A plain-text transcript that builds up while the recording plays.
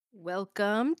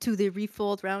Welcome to the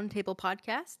Refold Roundtable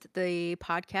podcast, the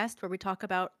podcast where we talk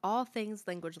about all things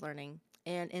language learning.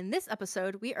 And in this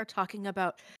episode, we are talking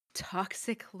about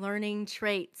toxic learning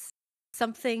traits,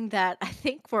 something that I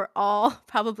think we're all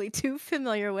probably too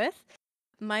familiar with.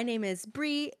 My name is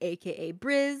Bree, aka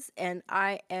Briz, and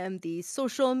I am the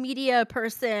social media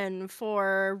person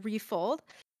for Refold.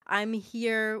 I'm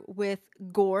here with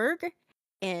Gorg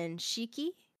and Shiki.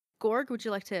 Gorg, would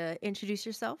you like to introduce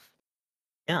yourself?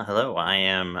 Yeah, hello. I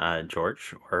am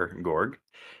George or Gorg,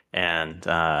 and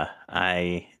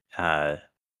I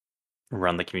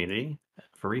run the community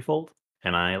for Refold,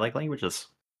 and I like languages.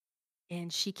 And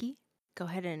Shiki, go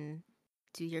ahead and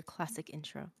do your classic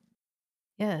intro.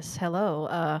 Yes,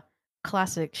 hello.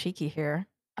 Classic Shiki here.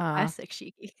 Uh, Classic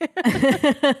Shiki.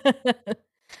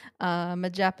 I'm a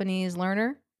Japanese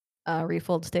learner,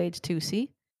 Refold Stage 2C,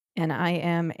 and I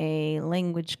am a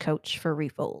language coach for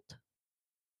Refold.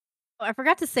 Oh, I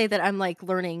forgot to say that I'm like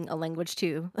learning a language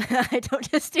too. I don't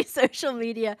just do social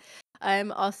media.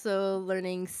 I'm also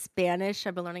learning Spanish.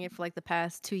 I've been learning it for like the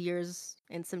past 2 years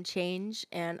and some change.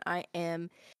 And I am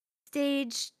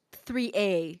stage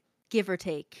 3A, give or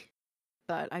take.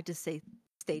 But I just say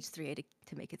stage 3A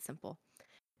to make it simple.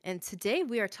 And today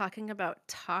we are talking about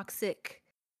toxic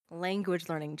language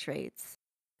learning traits.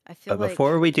 I feel But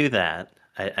before like, we do that,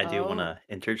 I do want oh, to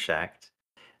interject.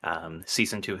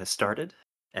 Season 2 has started,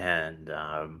 and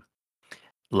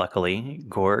luckily,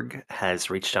 Gorg has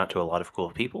reached out to a lot of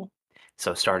cool people.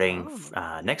 So starting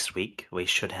oh, next week, we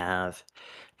should have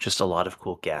just a lot of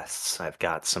cool guests. I've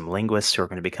got some linguists who are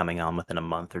going to be coming on within a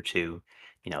month or two.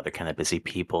 They're kind of busy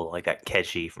people. I got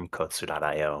Keji from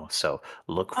Kotsu.io. So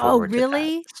look oh, forward to that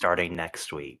really? starting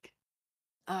next week.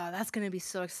 Oh, that's gonna be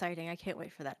so exciting. I can't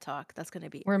wait for that talk. That's gonna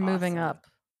be We're moving awesome. up.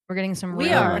 We're getting some We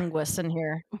real are Uh, linguists in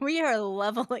here. we are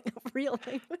leveling up real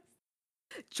linguists.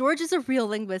 George is a real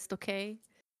linguist, okay?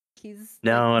 He's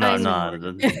like no, no, Master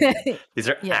no. Gorg. These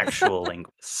are Yes. actual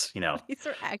linguists, These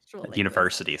are actual at linguists.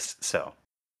 universities. So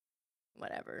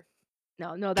Whatever.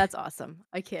 No, that's awesome.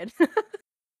 I kid.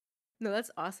 No,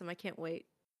 that's awesome. I can't wait.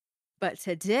 But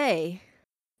today,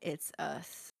 it's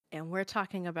us, and we're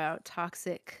talking about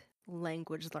toxic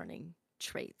language learning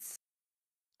traits.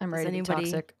 I'm Does ready to be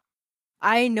anybody toxic.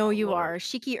 I know oh, you Lord. are.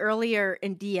 Shiki earlier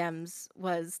in DMs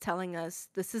was telling us,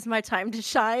 "This is my time to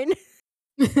shine,"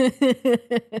 about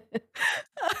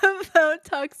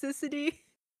toxicity.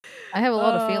 I have a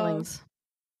lot of Uh, feelings.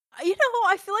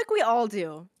 I feel like we all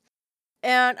do.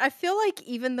 And I feel like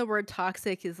even the word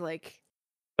toxic is like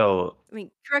So I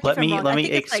mean, correct me if let I'm me wrong. let I me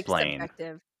think it's, like, explain.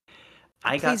 subjective.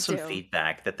 I got Please some do.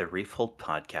 feedback that the Refold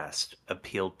podcast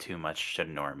appealed too much to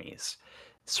normies.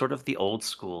 Sort of the old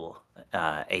school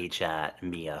AJAT,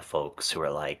 Mia folks who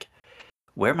are like,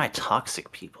 where are my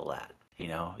toxic people at?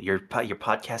 Your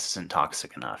podcast isn't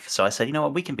toxic enough. So I said, you know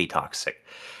what, we can be toxic.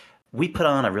 We put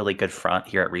on a really good front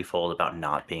here at Refold about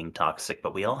not being toxic,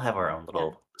 but we all have our own Yeah,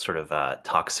 little sort of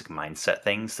toxic mindset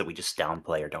things that we just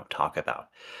downplay or don't talk about.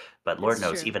 But Lord it's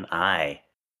knows, true. even I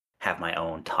have my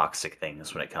own toxic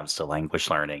things when it comes to language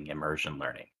learning, immersion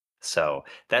learning. So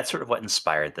that's sort of what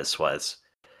inspired this was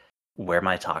where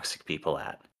my toxic people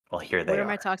at? Well, here they Where are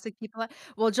my are. toxic people at?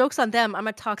 Well, joke's on them. I'm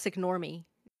a toxic normie.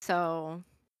 So,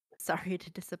 sorry to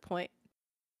disappoint.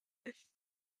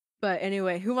 But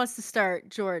anyway, who wants to start?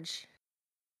 George,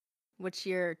 what's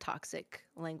your toxic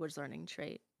language learning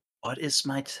trait? What is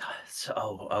my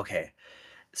okay.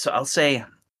 So I'll say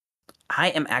I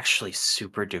am actually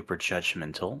super duper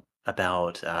judgmental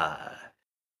about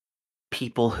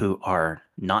people who are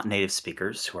not native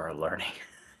speakers who are learning.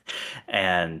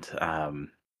 And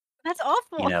That's you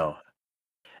awful. know,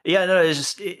 yeah, no,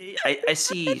 it's just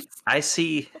I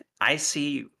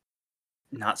see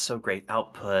not so great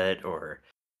output or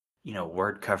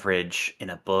word coverage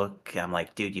in a book. I'm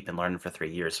like, dude, you've been learning for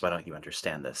 3 years. Why don't you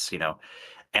understand this?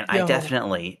 And I Yo.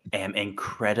 definitely am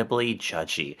incredibly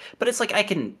judgy, but it's like I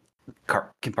can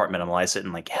compartmentalize it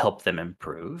and like help them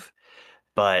improve.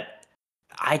 But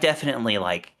I definitely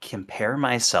like compare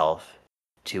myself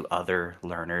to other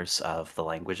learners of the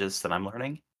languages that I'm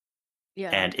learning,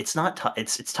 Yeah. and it's not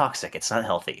it's toxic. It's not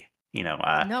healthy.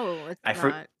 No, it's I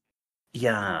for not.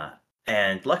 yeah.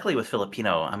 And luckily with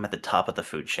Filipino, I'm at the top of the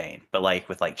food chain. But like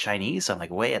with like Chinese, I'm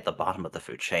like way at the bottom of the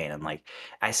food chain. And like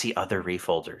I see other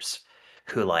refolders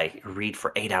who like read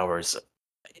for 8 hours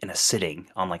in a sitting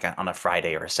on like on a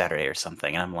Friday or a Saturday or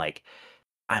something. And I'm like,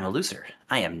 I'm a loser.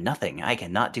 I am nothing. I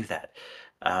cannot do that.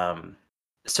 Um,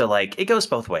 so like it goes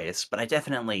both ways, but I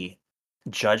definitely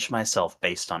judge myself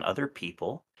based on other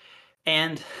people,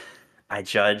 and I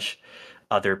judge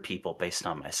other people based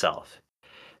on myself.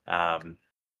 Um,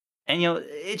 And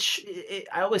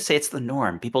I always say it's the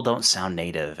norm. People don't sound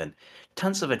native, and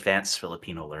tons of advanced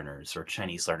Filipino learners or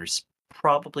Chinese learners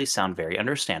probably sound very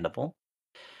understandable.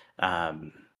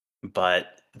 Um,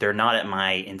 but they're not at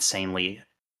my insanely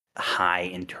high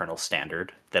internal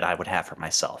standard that I would have for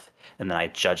myself, and then I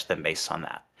judge them based on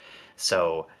that.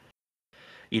 So,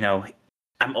 you know,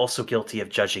 I'm also guilty of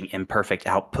judging imperfect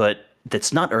output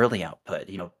that's not early output.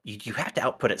 You have to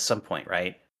output at some point,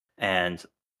 right? And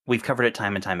we've covered it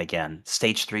time and time again.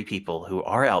 Stage 3 people who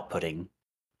are outputting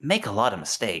make a lot of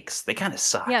mistakes. They kind of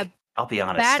Yeah, suck. I'll be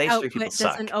honest. bad Stage 3 people output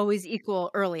doesn't suck. always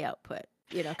equal early output,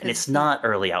 And it's because not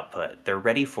early output. They're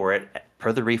ready for it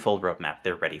per the Refold roadmap.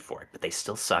 They're ready for it, but they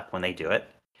still suck when they do it.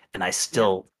 And I yeah.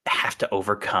 still have to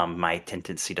overcome my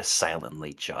tendency to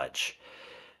silently judge.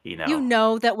 You You know,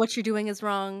 know that what you're doing is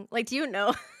wrong. Like, do you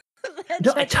know that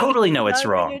No, I judging is totally know it's not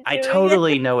what wrong. you're I doing?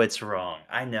 totally know it's wrong.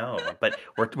 I know, but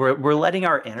we're letting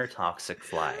our inner toxic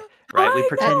fly, right? We I At,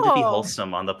 pretend to be know.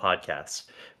 wholesome on the podcast,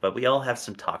 but we all have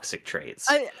some toxic traits.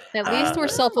 I at I least we're Uh,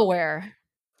 know. self-aware.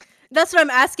 That's what I'm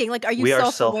asking, like, are you we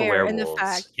are self-aware self-aware in the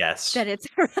fact wolves. Yes, that it's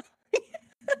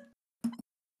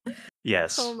Oh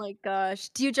yes. my gosh.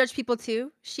 Do you judge people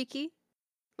too, Shiki?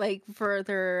 Like, for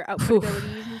their output Phew.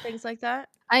 abilities and things like that?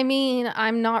 I mean,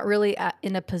 I'm not really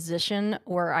in a position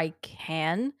where I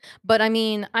can, but I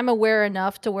mean, I'm aware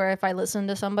enough to where if I listen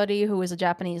to somebody who is a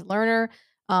Japanese learner,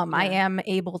 I Yeah. am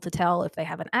able to tell if they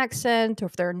have an accent or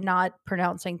if they're not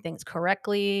pronouncing things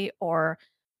correctly, or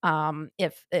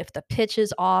if the pitch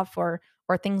is off, or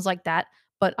things like that.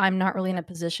 But I'm not really in Yeah. a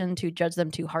position to judge them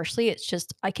too harshly. It's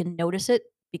just I can notice it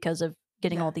because of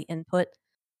getting all Yeah. the input.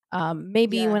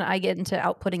 Maybe Yeah. when I get into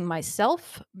outputting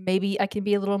myself, maybe I can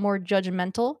be a little more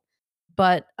judgmental,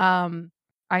 but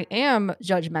I am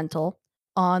judgmental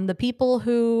on the people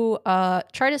who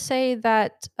try to say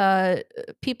that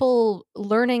people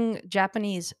learning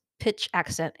Japanese pitch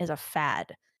accent is a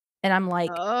fad. And I'm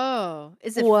like, Oh,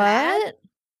 is it fad? what?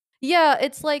 Yeah,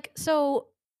 it's like, so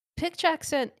pitch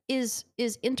accent is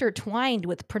intertwined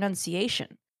with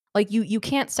pronunciation. Like you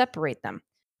can't separate them.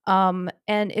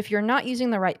 And if you're not using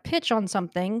the right pitch on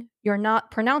something, you're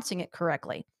not pronouncing it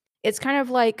correctly. It's kind of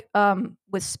like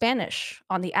with Spanish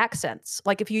on the accents.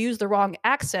 Like if you use the wrong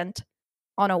accent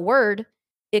on a word,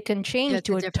 it can Yeah, change it's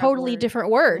a to a different totally word. different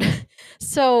word. Yeah.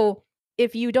 So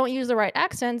if you don't use the right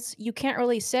accents, you can't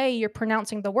really say you're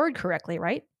pronouncing the word correctly,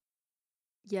 right?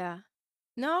 Yeah.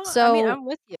 No, I mean, So I'm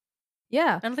with you.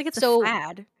 yeah. I don't think it's a So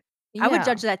fad. I would yeah.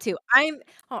 judge that too. I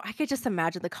could just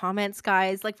imagine the comments,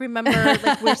 guys. Like, remember,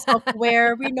 like, we're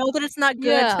self-aware. We know that it's not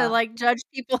good to, Yeah. like, judge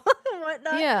people and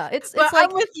whatnot. Yeah, it's But I'm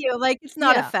like with you. Like, it's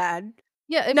not a yeah. fad.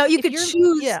 Yeah, No, you if could you're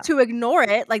choose yeah. to ignore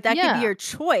it. Like, that could be Yeah. your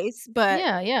choice, but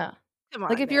Yeah, yeah. come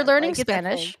Like, on, man. Like, it's a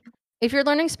thing. if you're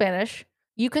learning Spanish,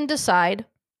 you can decide,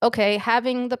 "Okay,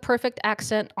 having the perfect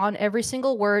accent on every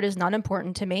single word is not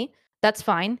important to me." That's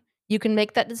fine. You can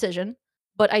make that decision,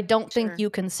 but I don't think Sure. you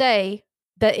can say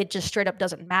that it just straight up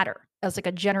doesn't matter as, like,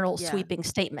 a general Yeah. sweeping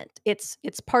statement. It's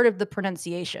part of the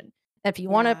pronunciation. If you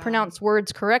wanna Yeah. pronounce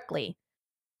words correctly,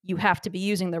 you have to be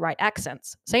using the right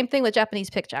accents. Same thing with Japanese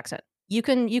pitch accent. You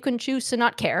can choose to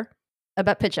not care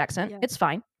about pitch accent. Yeah. It's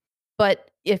fine.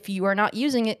 But if you are not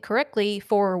using it correctly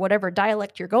for whatever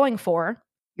dialect you're going for,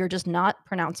 you're just not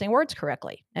pronouncing words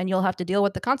correctly, and you'll have to deal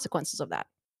with the consequences of that.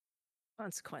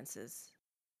 Consequences.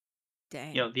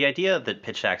 Dang. The idea that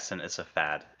pitch accent is a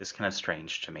fad is kind of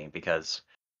strange to me because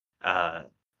uh,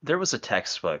 there was a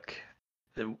textbook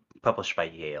published by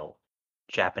Yale,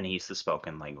 Japanese the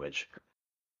Spoken Language,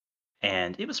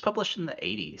 and it was published in the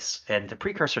 80s. And the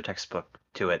precursor textbook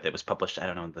to it that was published, I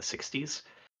don't know, in the 60s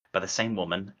by the same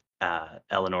woman,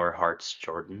 Eleanor Hartz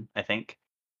Jordan, I think,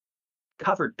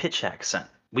 covered pitch accent.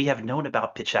 We have known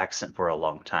about pitch accent for a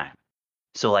long time.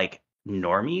 So, like,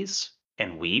 normies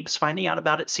and weebs finding out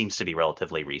about it seems to be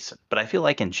relatively recent. But I feel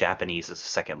like in Japanese as a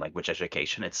second language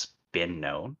education, it's been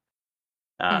known.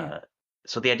 Mm, Uh,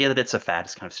 so the idea that it's a fad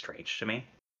is kind of strange to me.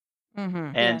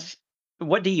 mhm. Yeah. And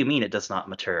what do you mean it does not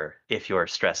mature if your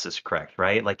stress is correct,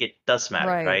 right? Like it does matter,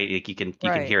 Right, right? Like you can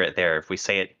right. hear it there. If we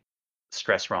say it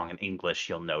stress wrong in English,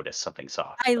 you'll notice something's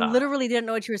off. I literally didn't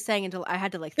know what you were saying until I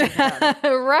had to, like, think about it.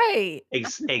 Right. I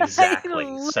Exactly.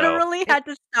 So literally It had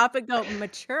to stop and go,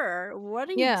 "Mature? What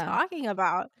are you yeah. talking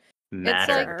about?" It's like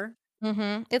matter.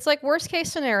 Mature. it's like worst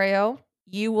case scenario,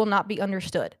 you will not be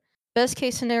understood. Best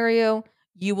case scenario,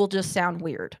 you will just sound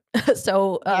weird.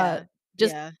 So, Yeah.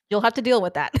 just Yeah. you'll have to deal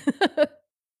with that.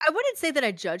 I wouldn't say that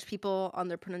I judge people on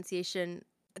their pronunciation.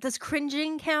 Does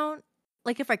cringing count?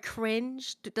 Like, if I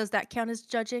cringe, does that count as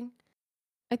judging?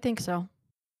 I think so.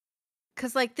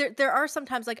 Because, like, there are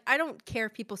sometimes, like, I don't care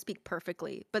if people speak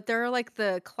perfectly, but there are, like,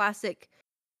 the classic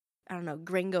I don't know,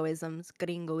 gringoisms,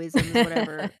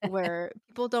 whatever, where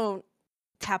people don't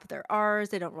tap their R's,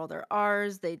 they don't roll their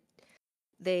R's,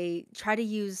 they try to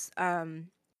use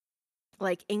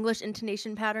like English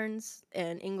intonation patterns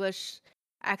and English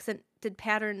accented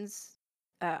patterns.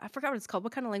 I forgot what it's called.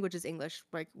 What kind of language is English?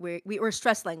 Like we're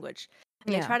stress language,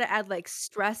 and they Yeah. try to add like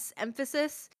stress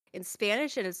emphasis in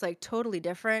Spanish, and it's like totally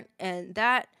different, and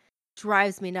that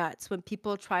drives me nuts when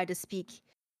people try to speak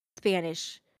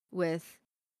Spanish with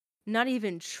not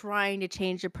even trying to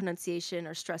change the pronunciation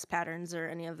or stress patterns or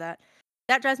any of that.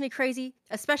 That drives me crazy,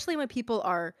 especially when people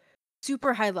are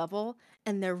super high level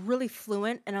and they're really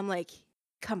fluent. And I'm like,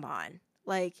 come on.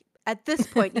 Like, at this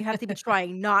point, you have to be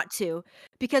trying not to.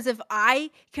 Because if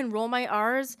I can roll my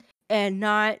R's and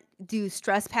not do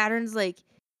stress patterns, like,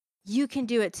 you can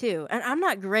do it too. And I'm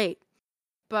not great,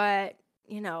 but,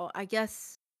 I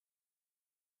guess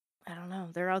I don't know.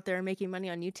 They're out there making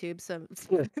money on YouTube, so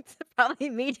it's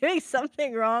probably me doing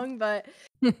something wrong, but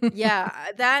yeah,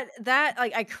 that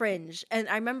like I cringe. And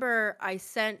I remember I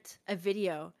sent a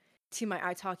video to my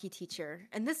italki teacher,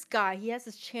 and this guy, he has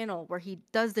this channel where he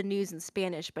does the news in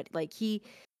Spanish, but like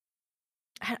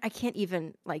I can't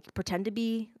even like pretend to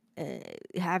be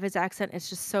have his accent. It's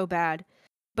just so bad.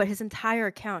 But his entire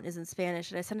account is in Spanish,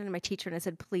 and I sent it to my teacher and I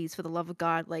said, "Please, for the love of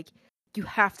God, like you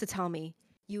have to tell me.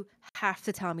 You have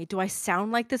to tell me. Do I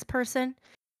sound like this person?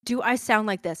 Do I sound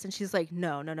like this?" And she's like,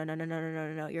 "No, no, no, no, no, no, no, no,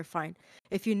 no, no. You're fine.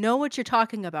 If you know what you're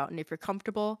talking about and if you're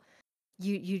comfortable,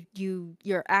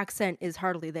 your accent is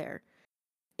hardly there.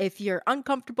 If you're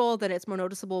uncomfortable, then it's more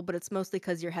noticeable, but it's mostly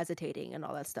because you're hesitating and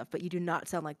all that stuff. But you do not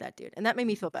sound like that dude." And that made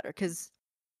me feel better because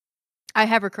I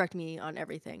have her correct me on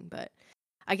everything. But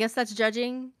I guess that's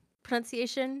judging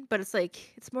pronunciation, but it's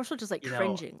like it's more so just like You know,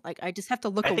 cringing. Like I just have to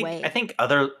look I away. think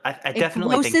other I It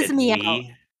definitely think grosses that me out.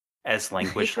 we, as It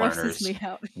language grosses learners, me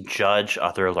out. judge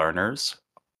other learners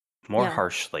more Yeah,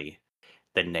 harshly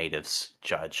than natives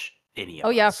judge any Oh,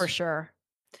 of yeah, for us. sure.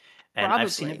 And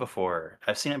I've seen it probably. before.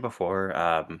 I've seen it before,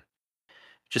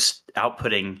 just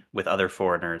outputting with other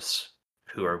foreigners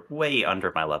who are way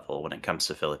under my level when it comes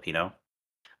to Filipino.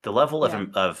 The level Yeah.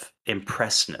 of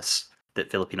impressness that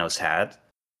Filipinos had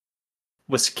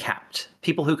was capped.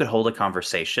 People who could hold a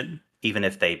conversation, even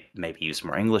if they maybe used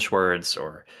more English words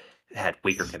or had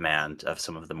weaker command of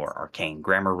some of the more arcane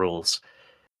grammar rules,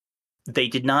 they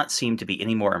did not seem to be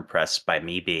any more impressed by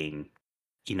me being,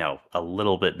 a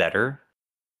little bit better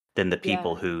than the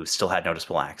people Yeah. who still had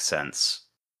noticeable accents,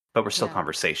 but were still Yeah.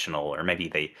 conversational, or maybe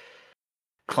they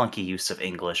clunky use of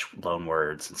English loan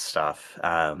words and stuff.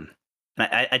 And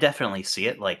I definitely see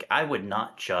it. Like, I would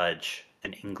not judge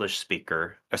an English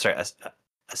speaker, or sorry,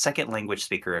 a second language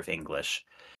speaker of English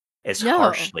as No.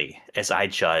 harshly as I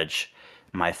judge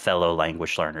my fellow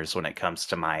language learners when it comes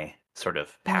to my sort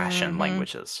of passion Mhm.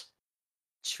 languages.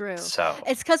 True. So,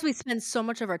 It's because we spend so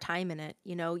much of our time in it,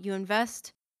 you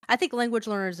invest. I think language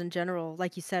learners in general,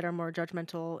 like you said, are more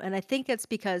judgmental, and I think it's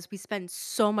because we spend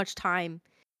so much time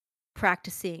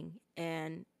practicing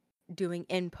and doing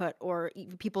input, or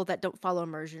even people that don't follow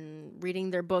immersion,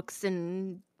 reading their books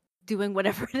and doing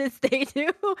whatever it is they do.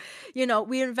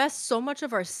 We invest so much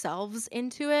of ourselves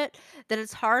into it that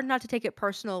it's hard not to take it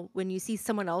personal when you see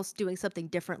someone else doing something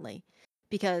differently.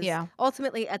 Because Yeah.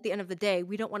 ultimately, at the end of the day,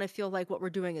 we don't want to feel like what we're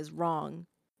doing is wrong,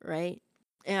 right?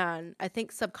 And I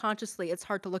think subconsciously, it's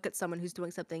hard to look at someone who's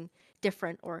doing something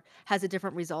different or has a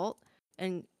different result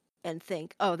and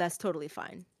think, "Oh, that's totally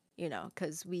fine."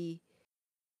 Because we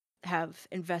have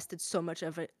invested so much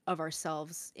of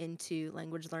ourselves into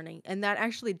language learning. And that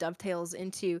actually dovetails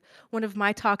into one of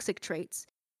my toxic traits,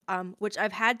 which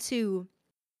I've had to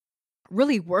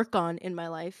really work on in my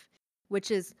life, which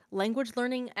is language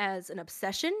learning as an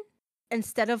obsession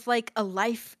instead of like a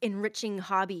life enriching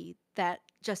hobby that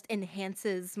just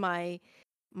enhances my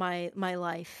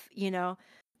life.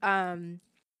 Um,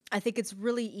 I think it's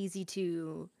really easy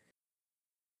to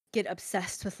get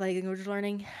obsessed with language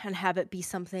learning and have it be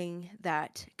something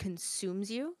that consumes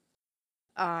you.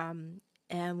 Um,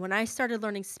 and when I started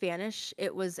learning Spanish,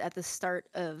 it was at the start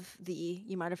of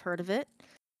you might have heard of it.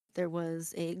 There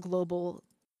was a global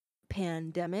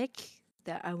pandemic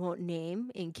that I won't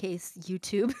name in case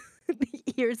YouTube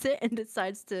hears it and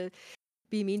decides to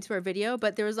be mean to our video.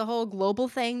 But there was a whole global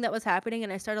thing that was happening,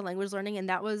 and I started language learning, and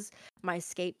that was my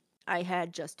escape. I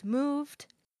had just moved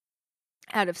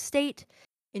out of state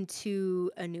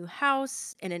into a new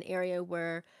house in an area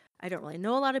where I don't really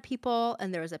know a lot of people,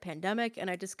 and there was a pandemic, and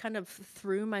I just kind of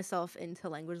threw myself into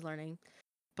language learning.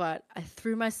 But I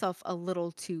threw myself a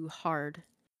little too hard,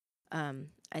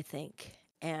 I think.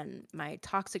 And my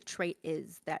toxic trait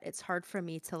is that it's hard for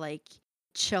me to like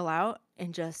chill out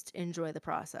and just enjoy the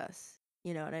process.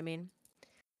 You know what I mean?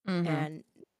 Mhm. And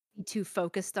be too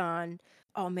focused on,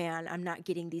 oh man, I'm not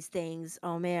getting these things.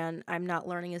 Oh man, I'm not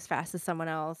learning as fast as someone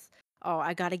else. Oh,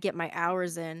 I got to get my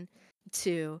hours in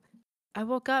to I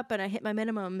woke up and I hit my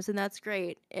minimums and that's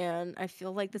great. And I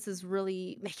feel like this is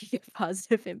really making a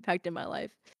positive impact in my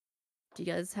life. Do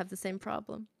you guys have the same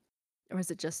problem? Or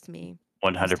is it just me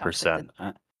who's toxic? That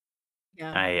 100%.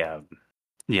 yeah. I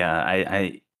yeah,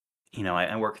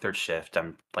 I work third shift.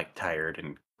 I'm like tired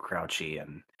and grouchy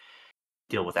and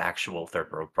deal with actual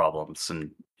third world problems.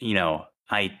 And,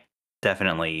 I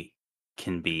definitely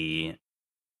can be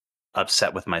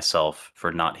upset with myself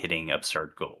for not hitting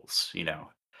absurd goals.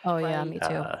 Oh, yeah, Right. me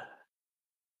too. Uh,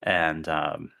 and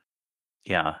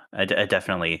yeah, I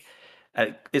definitely.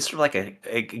 It's sort of like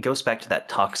it goes back to that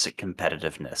toxic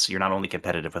competitiveness. You're not only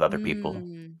competitive with other people,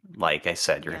 Mm, like I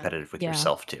said, you're yeah. competitive with Yeah.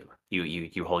 yourself too.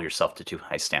 You hold yourself to too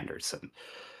high standards, and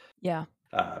Yeah.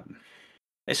 um,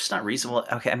 it's just not reasonable.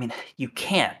 Okay, I mean, you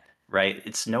can't, right?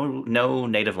 It's no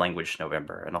native language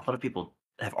November, and a lot of people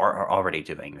are already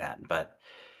doing that. But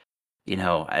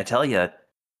I tell you,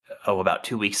 about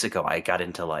 2 weeks ago, I got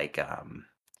into like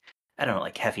I don't know,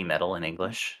 like heavy metal in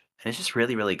English, and it's just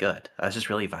really really good. I was just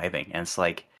really vibing, and it's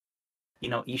like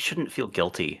you shouldn't feel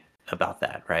guilty about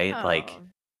that, right? Like Oh,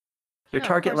 your no, of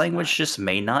target course language not. just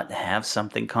may not have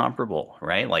something comparable,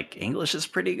 right? Like English is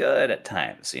pretty good at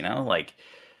times. Like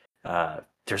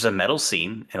there's a metal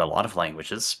scene in a lot of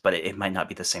languages, but it might not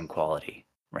be the same quality,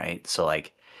 right? So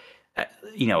like, uh,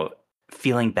 you know,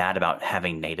 feeling bad about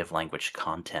having native language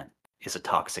content is a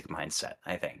toxic mindset,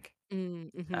 I think.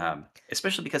 Mm-hmm.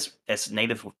 Especially because as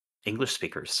native English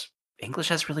speakers, English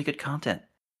has really good content.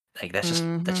 Like that's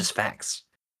Mhm. just facts.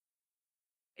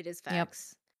 It is Yep.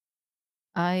 facts.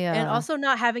 I, And also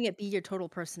not having it be your total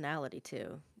personality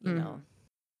too, you know? mhm.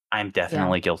 I'm Yeah.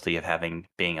 definitely guilty of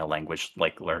being a language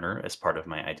like learner as part of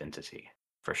my identity,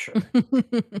 for sure.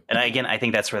 And again, I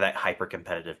think that's where that hyper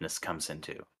competitiveness comes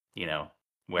into, you know,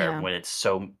 where Yeah. when it's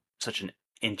such an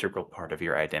integral part of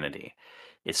your identity,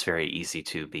 it's very easy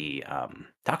to be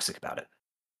toxic about it.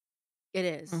 It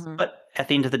is. Mhm. But at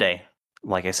the end of the day,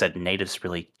 like I said, natives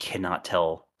really cannot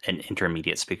tell an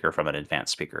intermediate speaker from an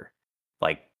advanced speaker,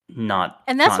 like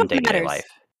And not that's in what day to day matters. life.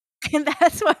 And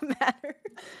that's what matters.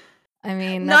 I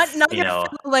mean, Not that's, You your know,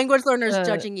 fellow language learners uh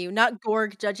judging you, not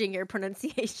Gorg judging your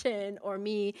pronunciation or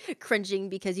me cringing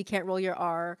because you can't roll your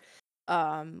R.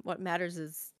 What matters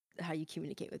is how you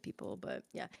communicate with people, but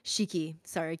yeah. Shiki,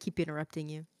 sorry, I keep interrupting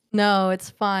you. no, it's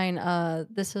fine.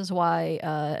 This is why,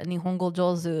 Nihongo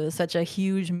Jozu is such a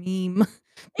huge meme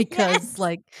because, Yes!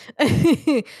 like,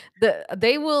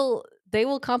 they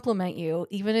will compliment you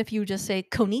even if you just say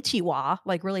 "Konnichiwa,"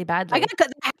 like, really I got badly.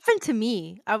 that happened to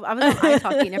me. I was on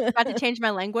italki and I forgot to change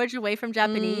my language away from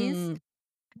Japanese, Mm.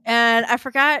 and I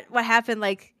forgot what happened,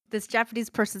 like, this Japanese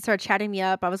person started chatting me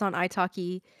up. I was on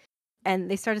italki,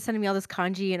 and they started sending me all this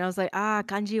kanji, and I was like, "Ah,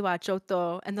 kanji wa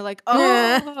choto," and they're like,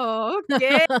 "Oh,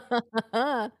 okay."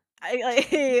 I like,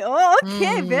 "Oh,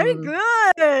 okay, very Mm.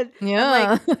 good." I'm like,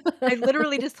 Yeah. "I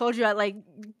literally just told you I like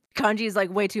kanji is,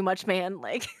 like, way too much, man,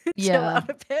 like, chill Yeah. out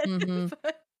a bit." Mhm.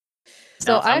 But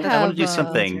So now I I want to have, do that's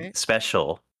something right.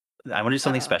 special. I want to do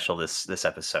something Uh-oh. special this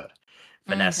episode.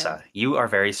 mm, Okay. Vanessa, you are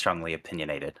very strongly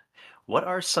opinionated. What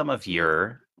are some of Jeez.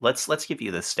 your let's give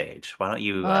you the stage. Why don't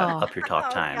you oh, up your talk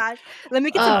Oh time? gosh. Let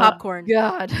me get some oh Uh, popcorn.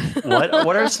 god.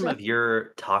 what are some of your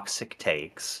toxic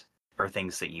takes or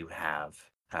things that you have?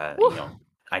 Woo.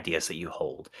 Ideas that you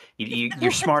hold.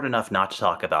 You're smart enough not to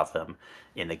talk about them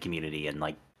in the community and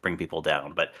like bring people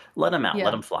down, but let them out, let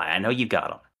Yeah. them fly. I know you got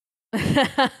them.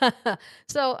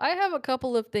 So I have a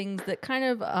couple of things that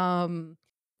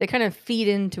they kind of feed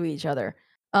into each other.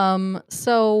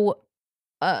 So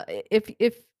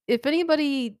if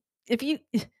anybody if you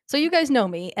so you guys know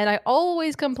me and I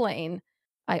always complain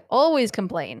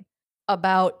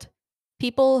about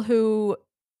people who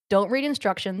don't read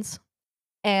instructions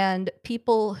and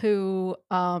people who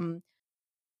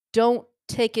don't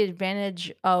take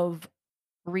advantage of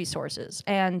resources.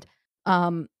 And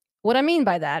um, what I mean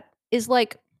by that is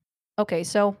like, okay,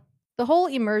 so the whole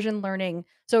immersion learning,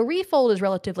 so Refold is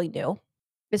relatively new.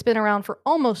 It's been around for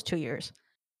almost 2 years,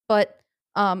 but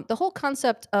the whole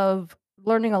concept of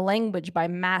learning a language by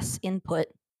mass input,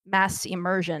 mass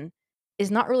immersion,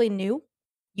 is not really new.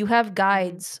 You have Mhm.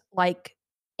 guides like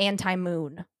Anti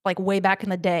Moon, like way back in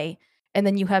the day, and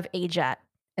then you have AJAT,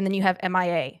 and then you have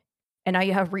MIA, and now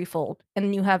you have Refold, and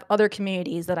then you have other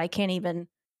communities that I can't even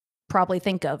probably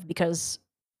think of because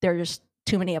there are just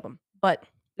too many of them. But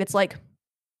it's like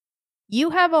you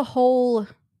have a whole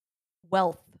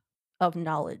wealth of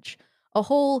knowledge, a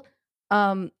whole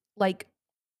like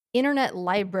internet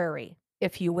library,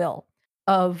 if you will.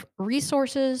 of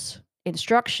resources,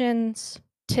 instructions,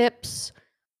 tips,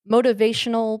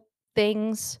 motivational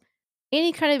things,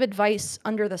 any kind of advice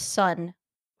under the sun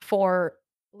for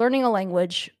learning a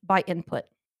language by input.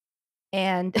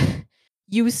 And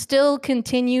you still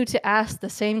continue to ask the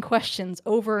same questions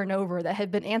over and over that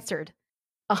have been answered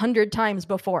 100 times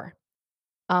before.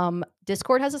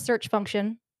 Discord has a search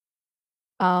function.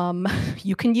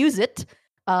 You can use it.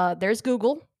 There's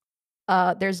Google.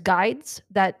 There's guides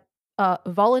that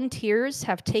volunteers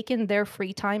have taken their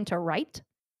free time to write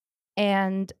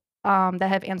and that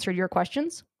have answered your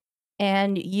questions.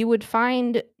 And you would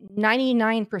find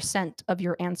 99% of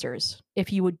your answers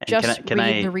if you would And can I just can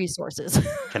read the I resources.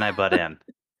 can I butt in?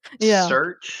 Yeah.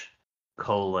 Search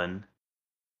colon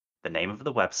the name of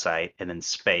the website and then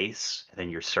space and then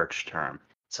your search term.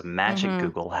 It's a magic Mhm.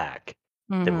 Google hack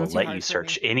that will Mhm. Too let you hard for me.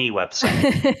 search any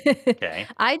website. Okay,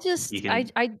 I you just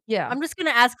can. I yeah. I'm just gonna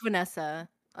ask Vanessa.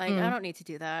 Like, I Mm. don't need to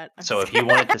do that. I'm So just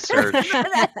gonna ask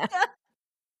Vanessa.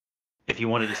 if you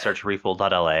wanted to search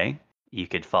refold.la, you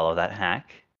could follow that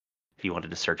hack. If you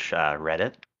wanted to search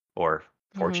Reddit or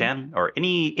Mhm. 4chan or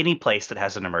any place that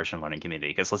has an immersion learning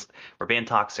community, because we're being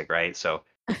toxic, right? So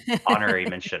honorary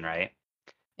mention, right?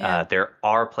 Yeah. There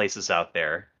are places out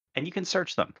there, and you can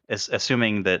search them,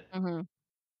 assuming that Mhm.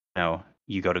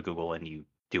 you go to Google and you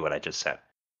do what I just said.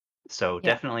 So Yeah.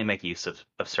 definitely make use of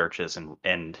searches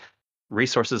and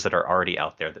resources that are already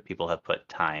out there that people have put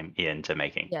time into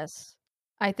making. Yes.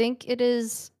 I think it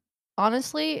is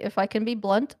honestly, if I can be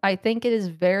blunt, I think it is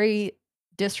very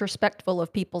disrespectful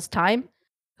of people's time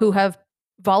who have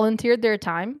volunteered their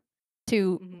time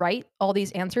to Mhm. write all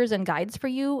these answers and guides for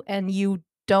you and you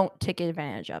don't take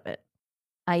advantage of it.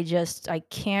 I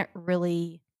can't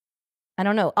really I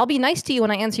don't know. I'll be nice to you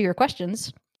when I answer your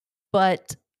questions,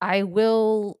 but I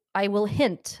will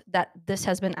hint that this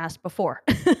has been asked before.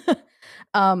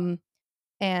 um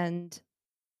and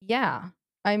yeah,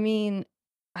 I mean,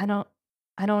 I don't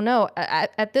I don't know.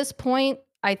 At this point,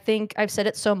 I think I've said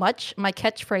it so much. My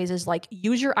catchphrase is like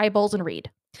use your eyeballs and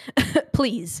read.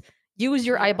 Please use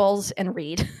your Yeah. eyeballs and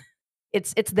read.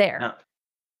 It's there. Now,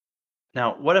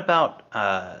 now, what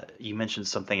about you mentioned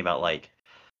something about like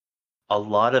a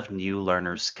lot of new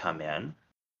learners come in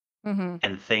Mhm.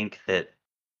 and think that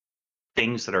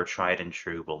things that are tried and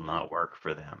true will not work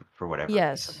for them for whatever reason.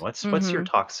 Yes. What's your Mhm.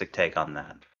 toxic take on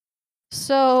that?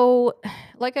 So,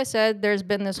 like I said, there's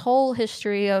been this whole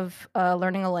history of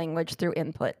learning a language through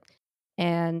input.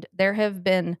 And there have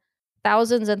been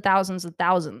thousands and thousands and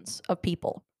thousands of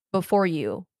people before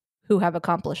you who have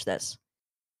accomplished this.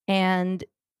 And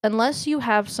unless you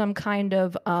have some kind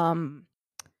of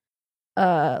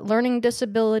learning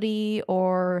disability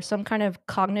or some kind of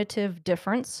cognitive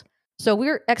difference, so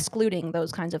we're excluding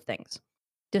those kinds of things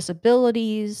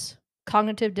disabilities,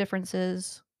 cognitive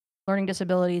differences, learning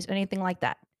disabilities, anything like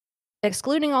that.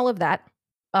 Excluding all of that,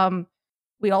 um,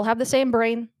 we all have the same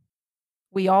brain.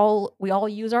 We all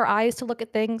use our eyes to look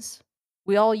at things.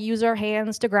 We all use our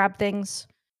hands to grab things.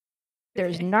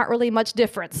 There's Okay. not really much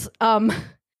difference.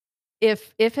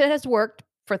 If it has worked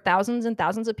for thousands and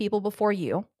thousands of people before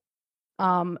you,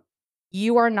 um,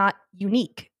 you are not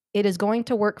unique. It is going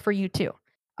to work for you too.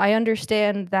 I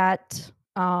understand that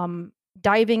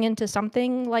diving into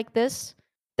something like this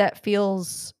that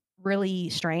feels really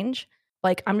strange.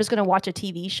 Like, I'm just going to watch a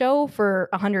TV show for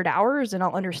 100 hours and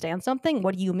I'll understand something.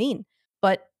 What do you mean?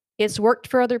 But it's worked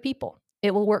for other people.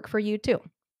 It will work for you too.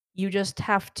 You just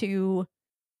have to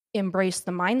embrace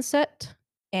the mindset.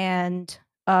 And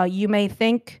you may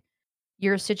think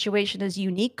your situation is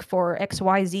unique for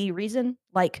XYZ reason.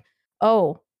 Like,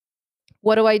 oh,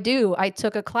 what do I do? I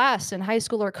took a class in high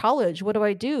school or college. What do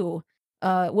I do?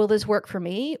 Will this work for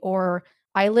me? Or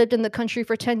I lived in the country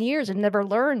for 10 years and never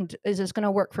learned. Is this going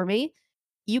to work for me?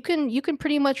 You can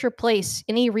pretty much replace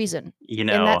any reason in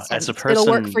that As a sentence. It'll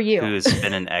work for person you. who's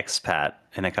been an expat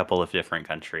in a couple of different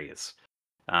countries,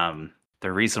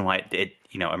 the reason why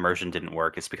immersion didn't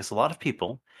work is because a lot of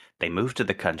people, they move to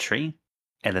the country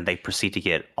and then they proceed to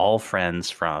get all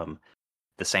friends from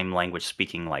the same language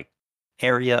speaking like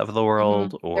area of the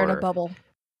world, They're in a or bubble.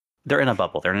 they're in a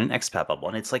bubble. They're in an expat bubble,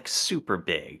 and it's like super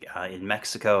big. In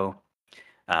Mexico,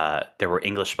 there were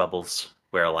English bubbles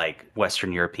where like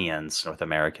Western Europeans, North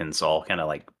Americans all kind of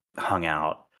like hung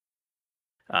out.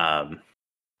 Um,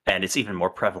 and it's even more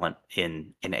prevalent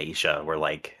in Asia, where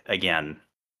like again,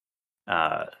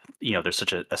 uh, there's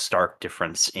such a stark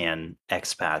difference in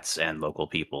expats and local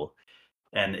people,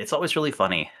 and it's always really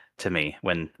funny to me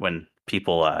when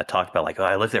people talk about like, oh,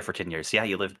 I lived there for 10 years. Yeah,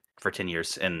 you lived for 10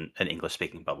 years in an English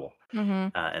speaking bubble,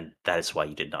 Mhm. and that is why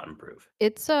you did not improve.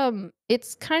 It's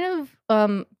kind of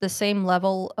the same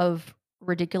level of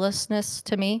ridiculousness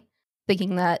to me,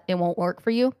 thinking that it won't work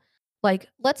for you. Like,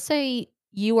 let's say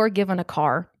you are given a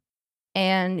car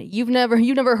and you've never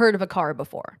heard of a car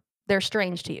before. They're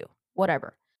strange to you,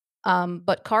 whatever.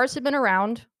 But cars have been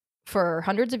around for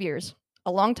hundreds of years,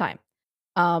 a long time.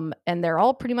 And they're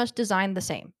all pretty much designed the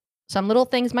same. Some little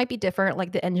things might be different,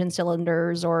 like the engine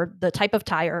cylinders or the type of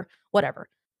tire, whatever.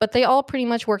 But they all pretty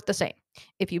much work the same.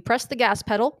 If you press the gas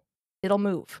pedal, it'll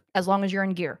move as long as you're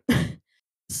in gear.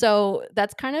 So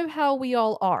that's kind of how we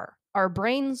all are. Our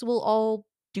brains will all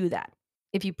do that.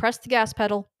 If you press the gas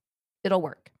pedal, it'll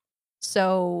work.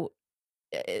 So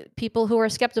people who are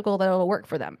skeptical that it'll work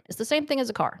for them, it's the same thing as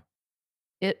a car.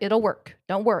 It'll work.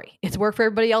 Don't worry. It's worked for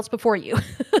everybody else before you.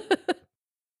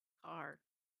 Are.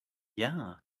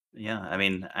 Yeah. Yeah. I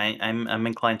mean, I'm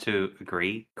inclined to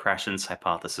agree. Krashen's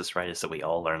hypothesis, right, is that we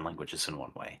all learn languages in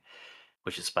one way,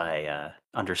 which is by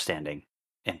understanding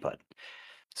input.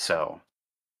 So,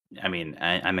 I mean,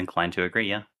 I'm inclined to agree.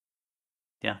 Yeah.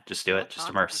 Yeah. Just do Y'all it. Just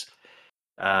toxic. immerse.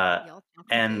 Uh, Y'all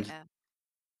toxic and AF.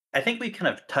 I think we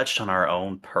kind of touched on our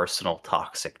own personal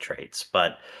toxic traits,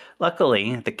 but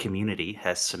luckily the community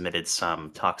has submitted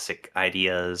some toxic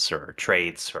ideas or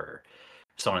traits or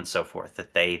so on and so forth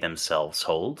that they themselves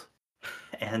hold.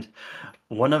 And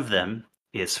one of them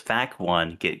is fact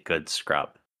one, get good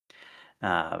scrub.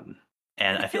 Um,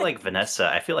 and I feel like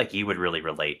Vanessa, I feel like you would really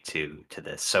relate to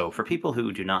this. So for people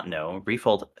who do not know,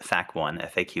 Refold fact one,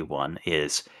 FAQ one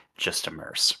is just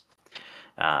immerse.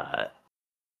 Uh,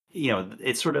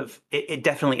 it's sort of it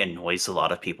definitely annoys a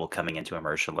lot of people coming into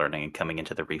immersion learning and coming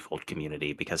into the Refold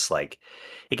community because like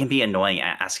it can be annoying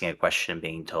asking a question and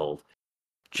being told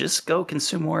just go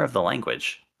consume more of the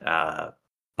language.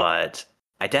 But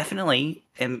I definitely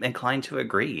am inclined to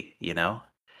agree.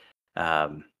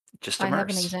 Um, just I have an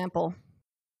immerse. example.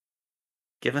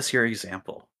 Give us your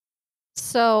example.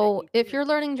 So, Becky, do if it. you're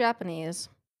learning Japanese,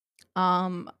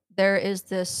 there is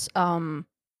this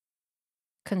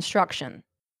construction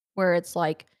where it's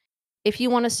like if you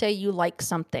want to say you like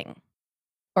something,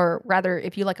 or rather,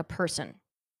 if you like a person,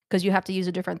 because you have to use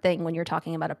a different thing when you're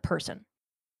talking about a person.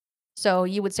 So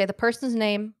you would say the person's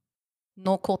name,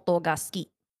 no koto ga suki.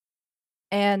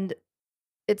 And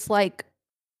it's like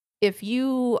if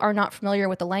you are not familiar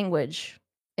with the language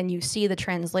and you see the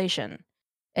translation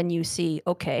and you see,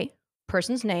 okay,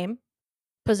 person's name,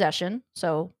 possession,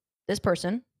 so this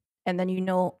person, and then you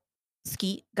know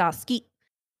ski ga ski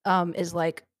is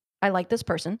like I like this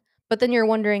person, but then you're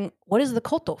wondering what is the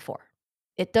koto for?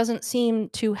 It doesn't seem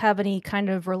to have any kind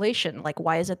of relation. Like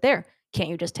why is it there? Can't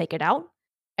you just take it out?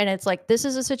 And it's like this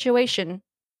is a situation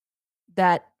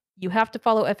that you have to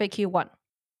follow FAQ 1.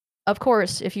 Of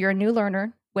course, if you're a new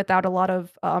learner without a lot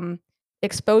of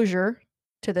exposure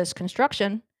to this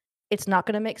construction, it's not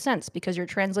going to make sense because you're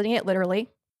translating it literally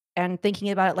and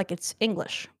thinking about it like it's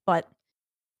English. But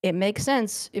it makes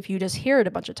sense if you just hear it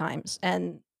a bunch of times.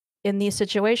 And in these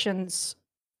situations,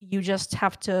 you just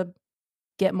have to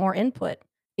get more input.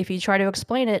 If you try to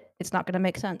explain it, it's not going to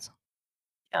make sense.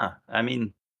 Yeah, I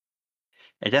mean,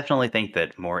 I definitely think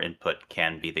that more input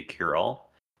can be the cure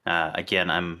all.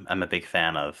 Again, I'm a big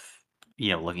fan of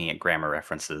looking at grammar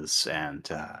references and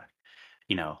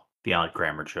the odd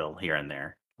grammar drill here and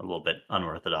there, a little bit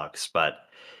unorthodox, but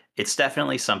it's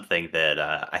definitely something that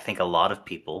I think a lot of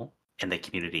people in the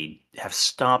community have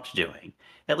stopped doing,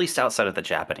 at least outside of the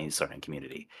Japanese learning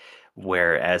community.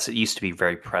 Whereas it used to be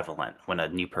very prevalent when a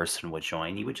new person would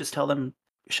join, you would just tell them,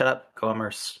 shut up, go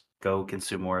immerse, go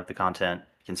consume more of the content,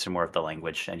 consume more of the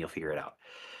language, and you'll figure it out.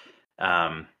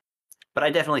 Um, but I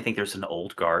definitely think there's an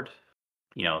old guard,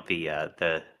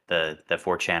 the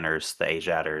 4chaners, the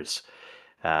Ajatters,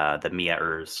 the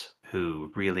Mia-ers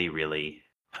who really, really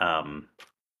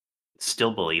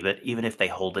still believe it, even if they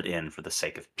hold it in for the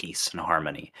sake of peace and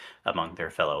harmony among their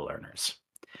fellow learners.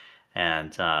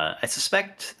 And I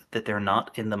suspect that they're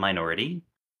not in the minority.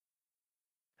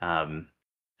 Um,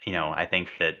 I think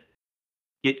that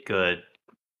get good,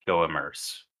 go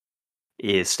immerse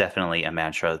is definitely a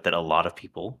mantra that a lot of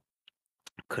people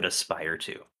could aspire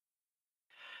to.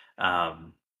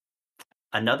 Um,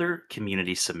 Another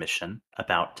community submission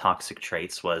about toxic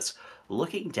traits was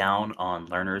looking down on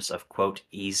learners of quote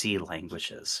easy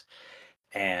languages.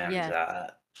 And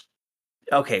Yes.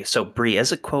 okay, so Bree,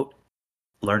 as a quote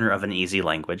learner of an easy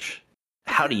language,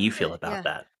 how do you feel about Yeah.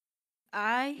 that?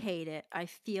 I hate it. I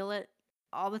feel it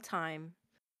all the time.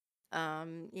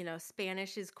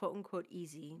 Spanish is quote unquote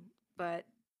easy, but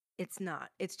it's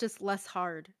not. It's just less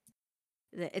hard.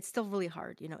 It's still really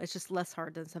hard, it's just less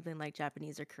hard than something like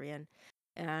Japanese or Korean.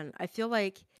 And I feel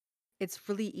like it's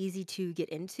really easy to get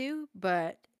into,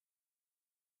 but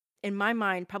in my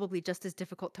mind, probably just as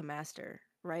difficult to master.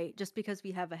 right? Just because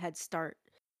we have a head start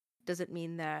doesn't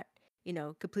mean that,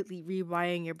 completely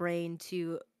rewiring your brain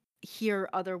to hear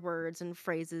other words and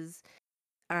phrases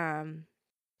um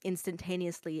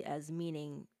instantaneously as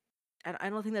meaning. I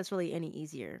don't think that's really any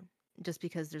easier just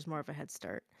because there's more of a head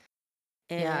start.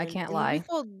 Yeah, I And can't in the lie.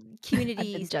 Refold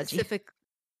I've community been judgy. specific,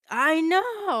 I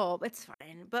know, it's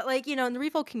fine. But like, in the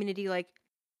Refold community, like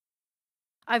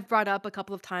I've brought up a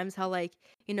couple of times how like,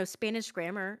 Spanish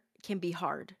grammar can be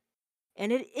hard.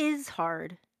 And it is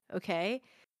hard, okay?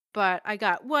 But I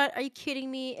got, what? Are you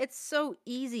kidding me? It's so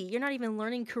easy. You're not even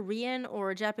learning Korean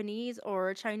or Japanese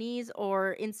or Chinese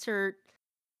or insert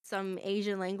some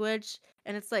Asian language.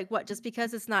 And it's like, what? Just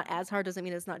because it's not as hard doesn't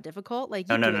mean it's not difficult. Like,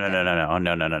 No, you no, do no, it, no, no, guy. no, no,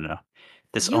 no, no, no, no.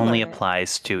 This You only learn it.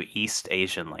 applies to East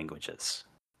Asian languages.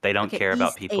 They don't Okay, care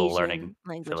about East people learning Asian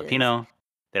languages, Filipino.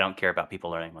 They don't care about people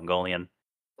learning Mongolian.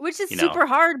 which is You know, super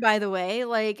hard, by the way.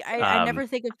 Like, I um, never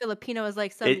think of Filipino as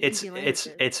like some it, it's easy it's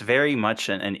languages. it's very much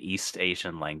an East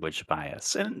Asian language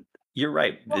bias, and you're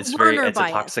right. Well, learner It's a bias.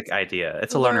 toxic idea.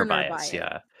 It's a learner Learner bias, bias.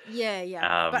 yeah. Yeah, yeah.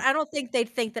 But Um, I don't think they'd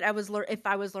think that if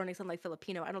I was learning something like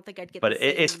Filipino, I don't think I'd get but the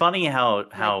it's same funny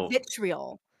like how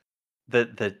vitriol.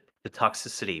 the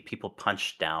toxicity people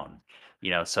punch down.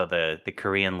 So the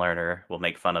Korean learner will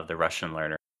make fun of the Russian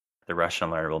learner. The Russian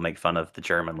learner will make fun of the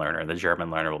German learner. The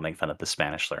German learner will make fun of the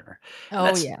Spanish learner. And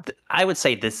Oh, yeah. I would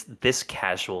say this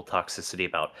casual toxicity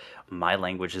about my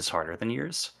language is harder than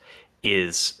yours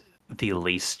is the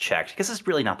least checked because it's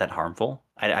really not that harmful.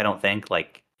 I don't think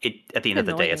like it at the It's end of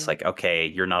the day it's annoying. like okay,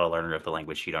 you're not a learner of the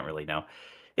language, you don't really know.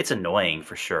 It's annoying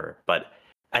for sure, but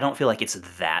I don't feel like it's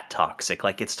that toxic.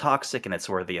 Like it's toxic and it's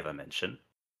worthy of a mention.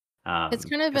 It's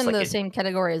kind of Because in like the it, same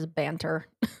category as banter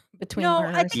between No,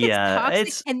 I learners. think it's yeah,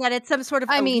 toxic it's in that it's some sort of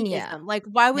I mean, yeah. elitism. Like,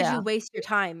 why would you Yeah. waste your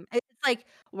time? It's like,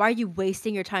 why are you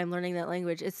wasting your time learning that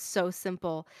language? It's so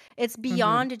simple. It's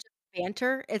Mhm. beyond just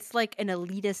banter. It's like an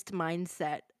elitist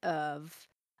mindset of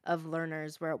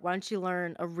learners where why don't you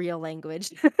learn a real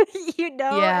language? And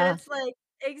Yeah. it's like,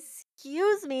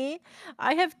 excuse me,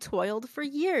 I have toiled for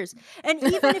years. And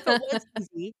even if it was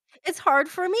easy, it's hard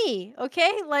for me,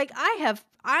 okay? Like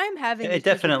I'm having a it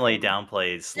huge definitely advantage.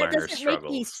 downplays That learner doesn't make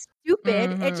me struggles.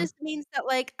 stupid, it Mhm. just means that,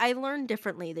 like, I learn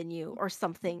differently than you or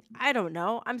something, I don't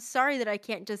know, I'm sorry that I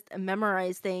can't just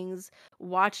memorize things,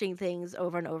 watching things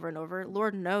over and over and over,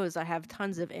 Lord knows I have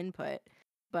tons of input,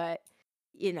 but,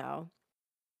 you know,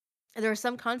 there are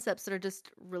some concepts that are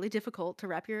just really difficult to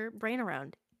wrap your brain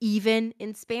around, even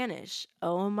in Spanish,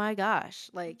 oh my gosh,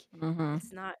 like, Mhm.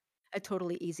 it's not a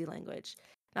totally easy language,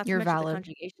 not to You're mention the valid.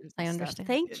 conjugations I and stuff. understand.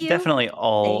 Thank you, Definitely,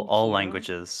 thank all you,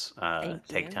 languages thank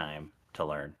take you. time to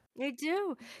learn. They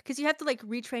do, because you have to, like,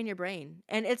 retrain your brain,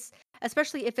 and it's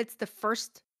especially if it's the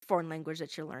first foreign language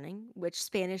that you're learning, which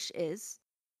Spanish is.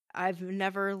 I've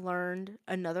never learned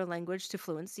another language to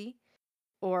fluency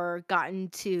or gotten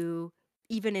to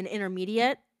even an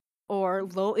intermediate or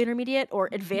low intermediate or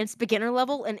advanced beginner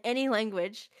level in any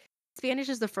language. Spanish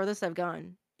is the furthest I've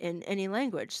gone in any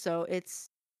language, so it's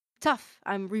tough.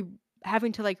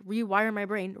 Having to, like, rewire my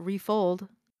brain, refold,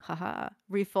 haha,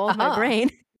 refold my Aha.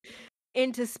 brain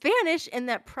into Spanish, and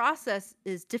that process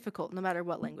is difficult no matter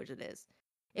what language it is.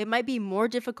 It might be more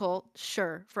difficult,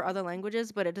 sure, for other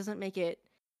languages, but it doesn't make it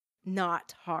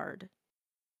not hard.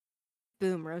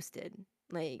 Boom, roasted.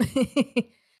 Like,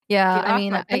 Yeah, get I off mean,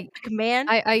 my back,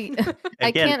 man. I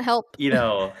I Again, can't help. you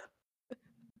know,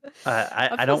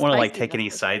 I I feel don't want to like spicy take about any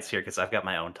this. sides here because I've got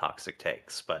my own toxic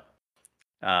takes, but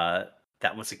uh,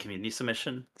 that was a community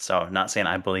submission, so not saying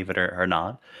I believe it or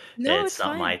not. No, It's it's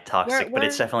not fine. my We're toxic, but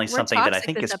it's we're definitely we're something that I toxic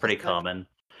think this is pretty episode. common.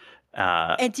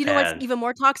 And do you know what's And even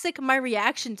more toxic? My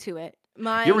reaction to it.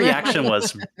 your reaction My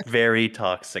was very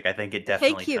toxic. I think it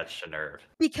definitely thank you. touched a nerve.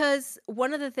 Because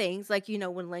one of the things, like,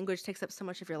 when language takes up so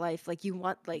much of your life, like, you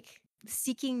want, like,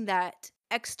 seeking that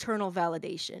external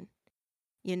validation,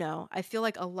 I feel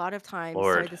like a lot of times,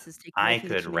 sorry, Lord, this is taking away I from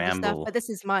the could community stuff, but ramble. this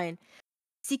is mine.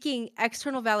 Seeking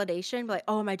external validation, like,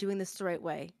 "Oh, am I doing this the right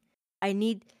way? I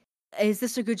need is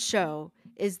this a good show?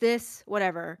 Is this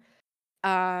whatever?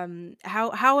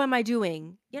 How am I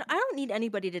doing?" I don't need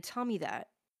anybody to tell me that.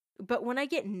 But when I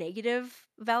get negative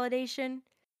validation,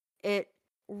 it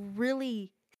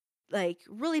really, like,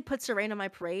 really puts a rain on my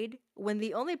parade when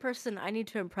the only person I need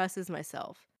to impress is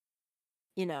myself,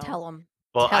 you know? Tell them.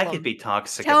 Well, I Tell could them. be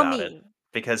toxic Tell about it me.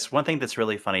 because one thing that's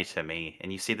really funny to me,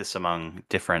 and you see this among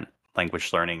different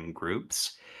language learning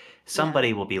groups, Yeah.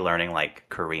 somebody will be learning like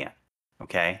Korean,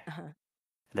 okay? Uh-huh.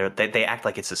 They act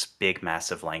like it's this big,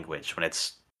 massive language when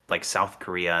it's like South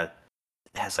Korea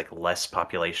has like less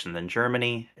population than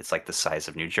Germany. It's like the size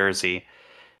of New Jersey.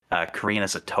 Korean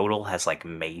as a total has like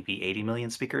maybe 80 million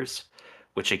speakers,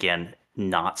 which again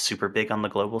not super big on the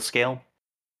global scale.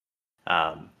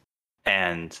 Um,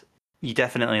 and you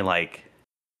definitely like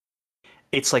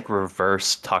it's like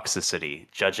reverse toxicity,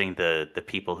 judging the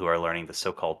people who are learning the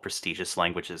so-called prestigious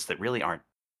languages that really aren't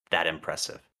that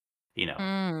impressive. You know,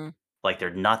 Mm. like there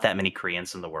are not that many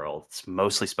Koreans in the world. It's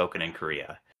mostly spoken in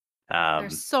Korea.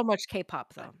 There's Um, so much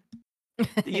K-pop though.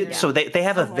 Yeah. so they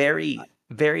have a So much K-pop.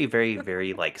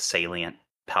 very like salient,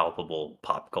 palpable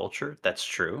pop culture. That's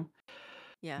true.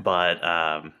 Yeah. But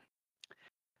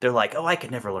they're like, "Oh, I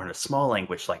could never learn a small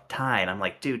language like Thai." And I'm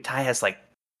like, "Dude, Thai has like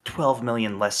 12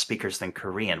 million less speakers than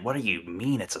Korean. What do you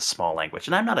mean it's a small language?"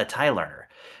 And I'm not a Thai learner,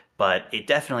 but it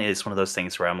definitely is one of those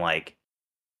things where I'm like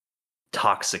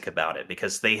toxic about it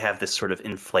because they have this sort of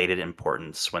inflated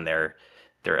importance when they're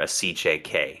a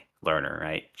CJK learner,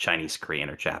 right? Chinese, Korean,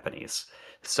 or Japanese.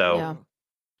 So Yeah. Mhm.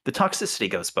 the toxicity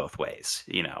goes both ways,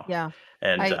 you know. Yeah.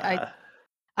 And I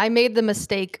I made the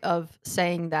mistake of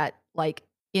saying that, like,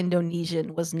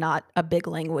 Indonesian was not a big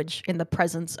language in the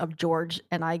presence of George,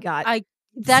 and I got I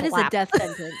That is a slapped. death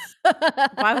sentence.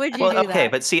 Why would you well, do okay, that?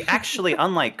 but see, actually,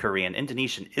 unlike Korean,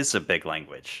 Indonesian is a big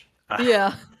language.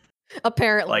 Yeah,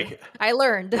 apparently. Like I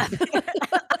learned.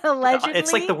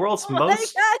 it's like Allegedly? the world's Oh my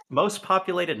god. most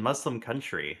populated Muslim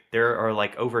country. There are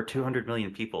like over 200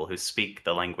 million people who speak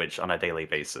the language on a daily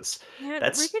basis.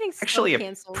 Man, we're That's getting so actually a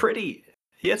canceled. pretty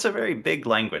yeah, it's a very big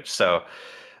language. So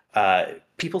uh,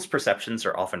 people's perceptions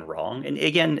are often wrong. And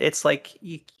again, it's like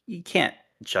you can't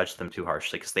judge them too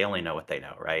harshly because they only know what they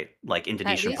know, right? Like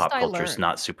At Indonesian least pop I culture is learned.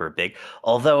 not super big,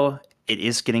 although it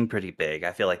is getting pretty big.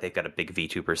 I feel like they've got a big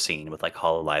VTuber scene with like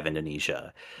Hololive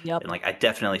Indonesia, and Yep. like I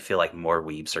definitely feel like more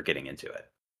weebs are getting into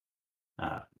it.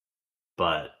 Uh,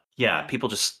 but yeah, Yeah. people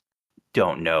just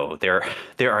don't know. There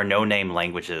are no name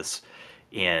languages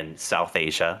in South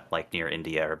Asia, like near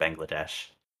India or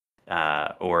Bangladesh,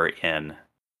 or in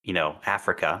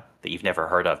Africa that you've never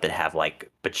heard of that have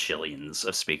like bajillions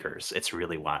of speakers. It's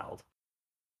really wild.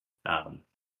 Um,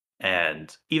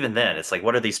 and even then, it's like,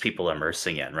 what are these people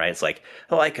immersing in, right? It's like,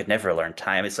 oh, I could never learn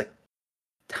Thai. It's like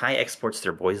Thai exports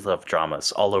their boys love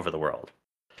dramas all over the world.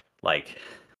 Like,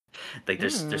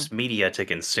 Mm. there's media to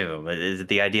consume.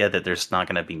 The idea that there's not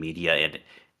going to be media in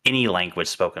any language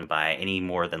spoken by any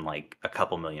more than like a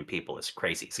couple million people is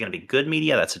crazy. It's going to be good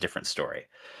media. That's a different story.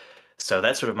 So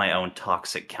that's sort of my own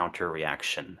toxic counter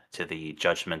reaction to the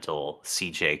judgmental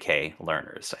CJK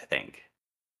learners, I think.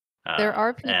 There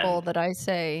are And people that I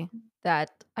say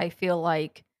that I feel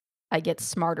like I get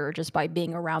smarter just by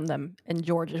being around them, and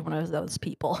George is one of those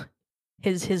people.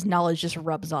 His knowledge just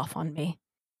rubs off on me,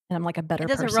 and I'm like a It better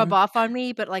doesn't rub person. off on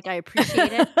me, but, like, I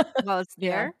appreciate it while it's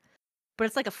Yeah. there, but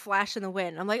it's like a flash in the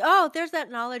wind. I'm like, "Oh, there's that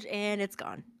knowledge, and it's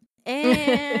gone.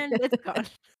 And it's gone."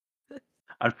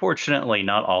 unfortunately,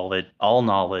 not all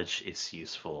knowledge is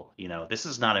useful. This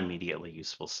is not immediately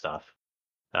useful stuff.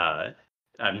 Uh,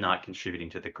 I'm not contributing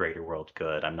to the greater world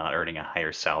good. I'm not earning a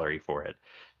higher salary for it.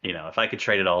 If I could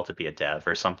trade it all to be a dev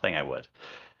or something, I would.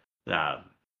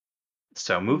 Um,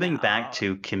 so moving back No.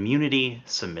 to community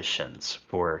submissions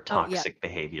for Oh, yeah. toxic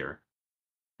behavior.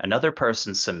 Another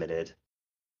person submitted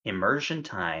immersion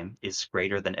time is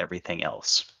greater than everything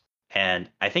else.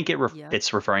 And I think Yep.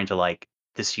 it's referring to like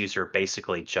this user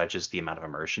basically judges the amount of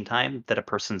immersion time that a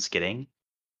person's getting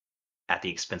at the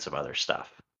expense of other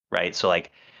stuff, right? So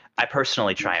like I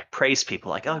personally try and praise people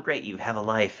like, "Oh, great, you have a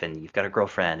life and you've got a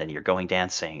girlfriend and you're going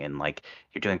dancing and like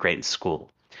you're doing great in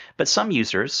school." But some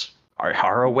users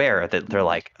are aware that they're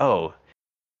like, "Oh,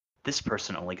 this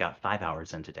person only got 5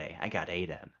 hours in today. I got 8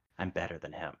 in. I'm better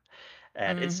than him."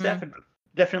 And it's Mhm.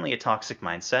 definitely a toxic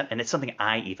mindset, and it's something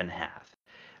I even have.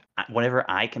 Whenever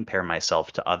I compare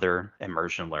myself to other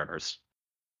immersion learners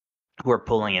who are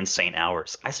pulling insane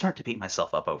hours, I start to beat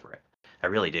myself up over it. I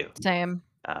really do. Same.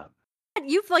 Uh,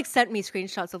 You've, like, sent me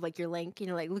screenshots of, like, your link,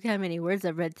 like, "Look how many words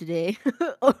I've read today,"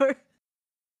 or,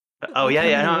 oh "Look yeah, how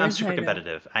yeah, many no, I'm words super I know."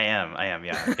 competitive. I am,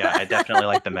 yeah, yeah. I definitely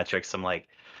like the metrics. I'm like,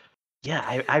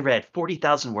 yeah, I read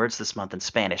 40,000 words this month in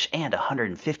Spanish and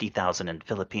 150,000 in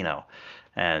Filipino,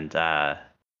 and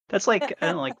that's like I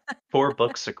don't know, like 4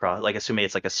 books across. Like assuming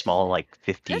it's like a small like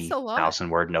That's fifty a lot. thousand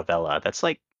word novella. That's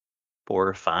like 4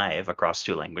 or 5 across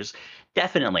 2 languages.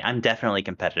 Definitely, I'm definitely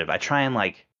competitive. I try and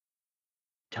like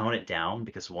tone it down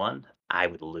because one, I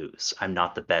would lose. I'm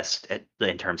not the best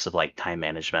in terms of like time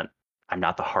management. I'm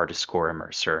not the hardest core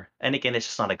immerser. And again, it's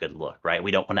just not a good look, right?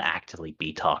 We don't want to actively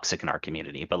be toxic in our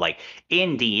community, but like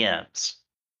in DMs,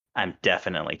 I'm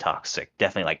definitely toxic.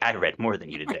 Definitely like I read more than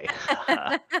you today.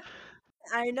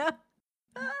 I know.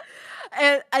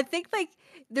 And I think, like,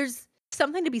 there's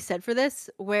something to be said for this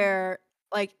where,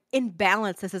 like, in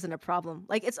balance, this isn't a problem.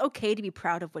 Like, it's okay to be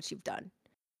proud of what you've done.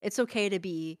 It's okay to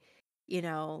be, you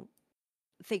know,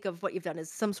 think of what you've done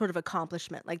as some sort of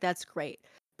accomplishment. Like that's great.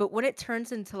 But when it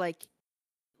turns into like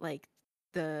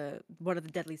the one of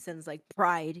the deadly sins like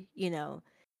pride,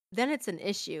 then it's an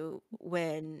issue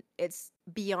when it's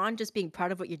beyond just being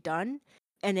proud of what you've done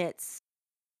and it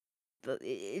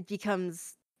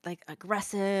becomes like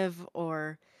aggressive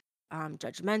or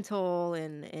judgmental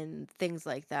and things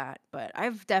like that. But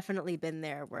I've definitely been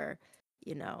there where,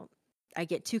 you know, I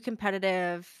get too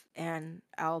competitive and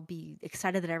I'll be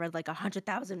excited that I read like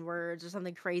 100,000 words or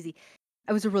something crazy.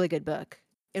 It was a really good book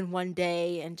in one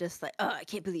day and just like, oh, I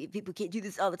can't believe people can't do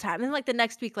this all the time. And like the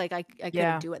next week, like I couldn't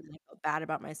Yeah. do it and I felt bad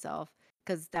about myself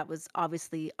because that was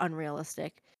obviously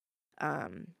unrealistic.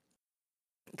 Um,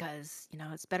 because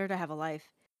it's better to have a life.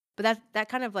 But that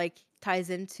kind of like ties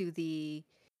into the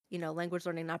language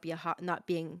learning not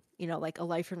being like a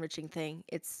life enriching thing.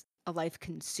 It's a life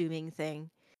consuming thing.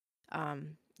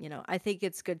 I think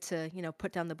it's good to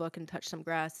put down the book and touch some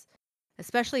grass,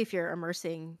 especially if you're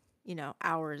immersing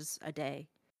hours a day.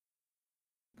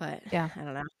 But Yeah. I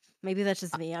don't know. Maybe that's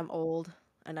just me. I'm old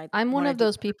and I I'm one want to of do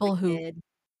those stuff as people a who kid.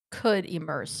 could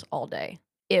immerse all day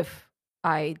if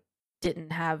I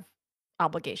didn't have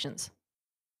obligations.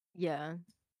 Yeah.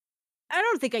 I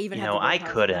don't think I even You have know, the I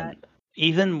willpower for that. couldn't.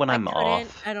 Even when I I'm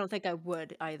couldn't. off, I don't think I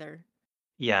would either.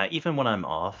 yeah, even when I'm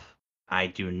off, I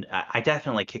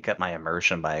definitely kick up my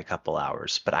immersion by a couple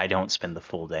hours, but I don't spend the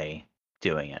full day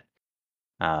doing it.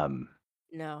 Um,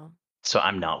 No. so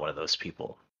I'm not one of those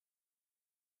people,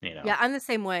 you Yeah, know. I'm the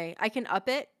same way. I can up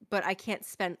it, but I can't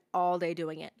spend all day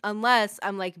doing it unless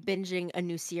I'm like binging a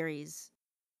new series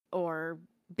or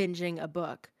binging a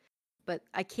book. But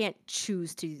I can't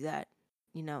choose to do that.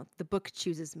 The book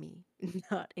chooses me,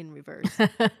 not in reverse.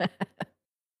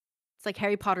 It's like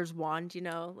Harry Potter's wand,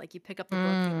 like you pick up the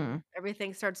book and Mm,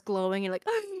 everything starts glowing. You're like,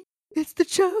 "Oh, it's the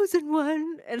chosen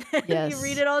one." And then you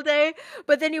read yes. it all day,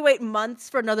 but then you wait months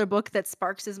for another book that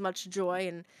sparks as much joy.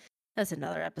 And that's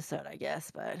another episode, I guess.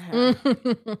 But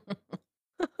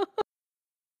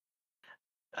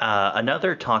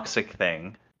Another toxic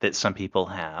thing that some people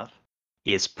have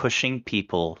is pushing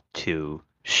people to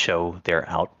show their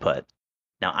output.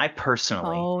 Now, I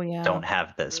personally Oh, yeah. don't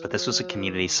have this, but this was a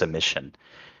community oh, submission.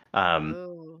 Um,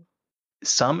 oh.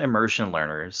 some immersion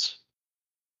learners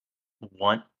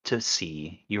want to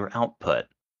see your output.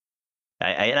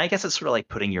 And I guess it's sort of like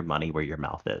putting your money where your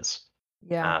mouth is.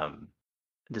 Yeah. Um,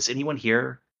 does anyone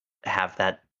here have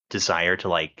that desire to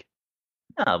like,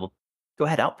 well, go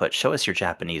ahead, output, show us your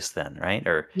Japanese then, right?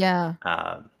 Or, Yeah.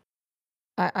 uh,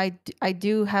 I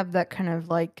do have that kind of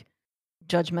like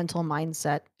judgmental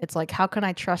mindset. It's like, how can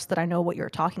I trust that I know what you're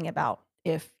talking about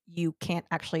if you can't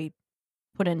actually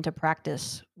put into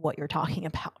practice what you're talking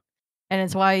about? And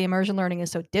it's why immersion learning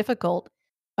is so difficult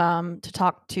to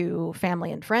talk to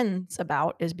family and friends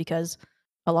about, is because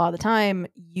a lot of the time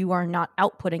you are not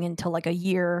outputting until like a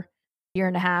year, year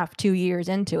and a half, 2 years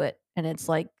into it. And it's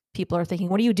like people are thinking,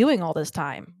 what are you doing all this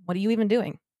time? What are you even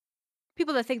doing?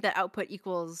 People that think that output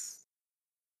equals,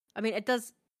 I mean, it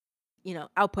does,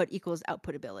 output equals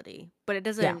outputability, but it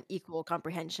Yeah. doesn't equal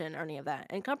comprehension or any of that.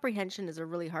 And comprehension is a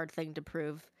really hard thing to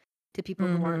prove to people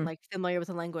who aren't Hmm. like familiar with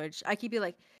the language. I keep be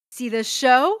like, see this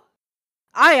show?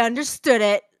 I understood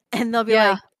it. And they'll be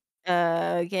Yeah. like,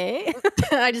 okay.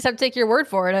 I just have to take your word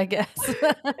for it, I guess.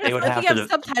 they It's would like you have have to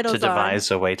subtitles on, devise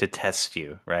a way to test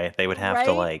you, right? They would have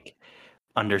to right? like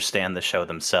understand the show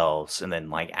themselves and then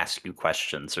like ask you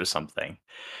questions or something.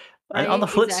 And on the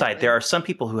Right? flip side, there Exactly. are some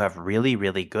people who have really,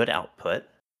 really good output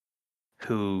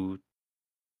who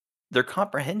their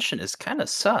comprehension is kind of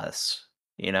sus,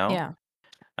 you know? Yeah.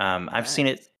 I've seen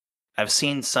it. Facts. I've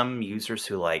seen some users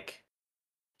who like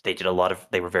they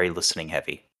were very listening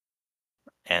heavy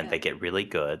and Yeah. they get really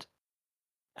good.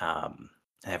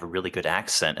 They have a really good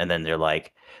accent, and then they're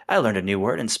like, "I learned a new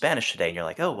word in Spanish today," and you're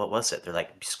like, "Oh, what was it?" They're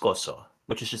like, "Viscoso,"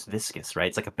 which is just viscous, right?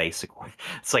 It's like a basic word.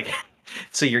 It's like,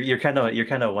 so you're kind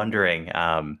of wondering,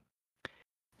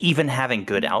 even having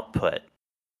good output,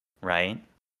 right? You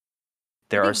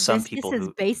There are think some viscous people is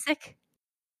who basic?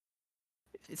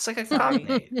 it's like a Sorry.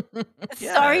 cognate.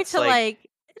 Yeah, Sorry it's to like like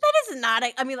that is not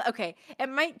a, I mean, okay, it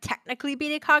might technically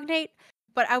be a cognate,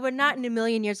 but I would not in a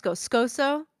million years go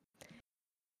scoso.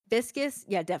 Viscous?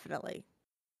 Yeah, definitely.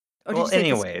 Or did well, you say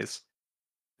viscous? anyways,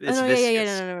 Oh it's no, yeah, yeah, yeah,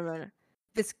 viscous. no.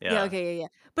 Yeah, Yeah. okay, yeah, yeah.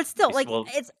 But still, like Well,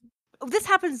 it's this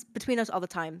happens between us all the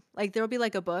time. Like there will be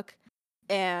like a book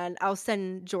and I'll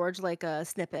send George like a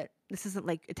snippet. This isn't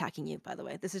like attacking you, by the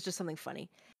way. This is just something funny.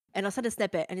 And I'll send a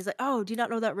snippet and he's like, "Oh, do you not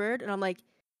know that word?" And I'm like,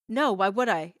 "No, why would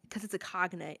I? Because it's a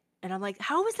cognate." And I'm like,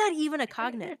 "How is that even a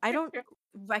cognate? I don't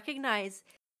recognize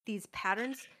these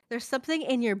patterns. There's something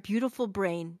in your beautiful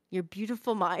brain, your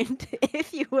beautiful mind,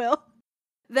 if you will,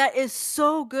 that is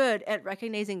so good at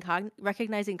recognizing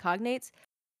cognates.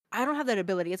 I don't have that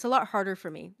ability. It's a lot harder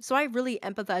for me. So I really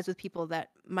empathize with people that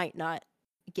might not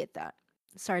get that.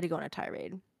 Sorry to go on a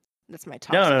tirade. That's my No,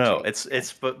 toxic no, no. trait.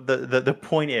 It's but the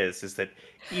point is that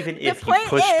even The if you point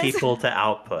push is, people to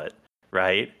output,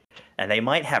 right? And they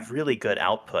might have really good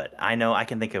output. I know I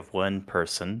can think of one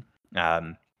person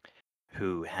um,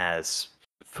 who has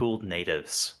fooled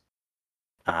natives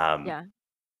um, yeah,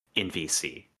 in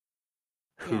VC,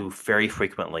 yeah. who very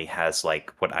frequently has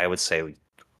like what I would say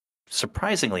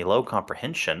surprisingly low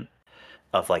comprehension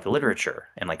of like literature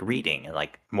and like reading and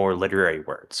like more literary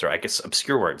words or I guess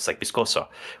obscure words like viscoso,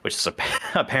 which is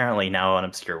apparently now an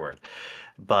obscure word.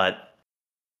 But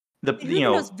the Who you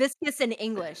even knows know viscous in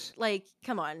English? Like,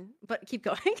 come on. But keep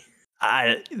going.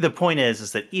 the point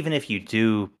is that even if you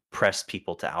do press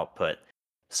people to output,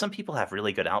 some people have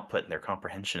really good output and their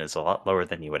comprehension is a lot lower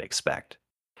than you would expect,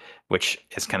 which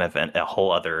is kind of a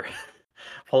whole other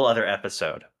whole other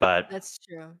episode. But That's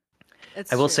true. I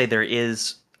That's will say true. there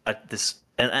is this,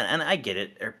 and I get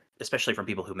it, especially from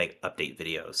people who make update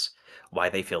videos, why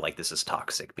they feel like this is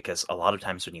toxic. Because a lot of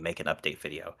times when you make an update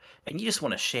video and you just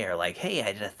want to share, like, hey,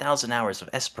 I did 1,000 hours of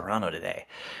Esperanto today,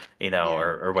 Yeah,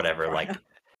 or whatever, Esperanto. like,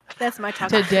 That's my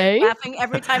toxic trait. Today? Laughing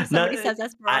every time no, somebody says I,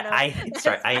 Esperanto. I hit,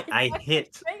 sorry, That's my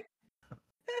toxic trait.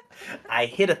 I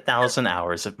hit 1,000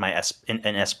 hours of my in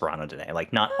Esperanto today,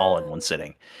 like not all in one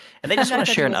sitting, and they just I'm want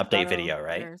not to share judging an update Esperanto video,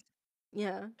 right? learners.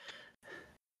 Yeah.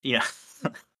 Yeah.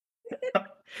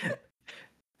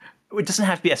 It doesn't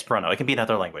have to be Esperanto. It can be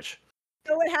another language.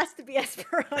 No, it has to be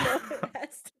Esperanto. It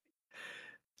has to.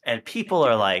 And people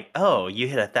are like, "Oh, you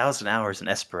hit 1,000 hours in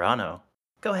Esperanto.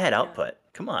 Go ahead, Yeah. output.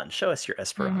 Come on, show us your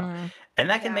Esperanto." Mhm. And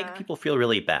that can make Yeah. people feel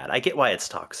really bad. I get why it's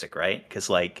toxic, right? Because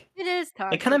like It is it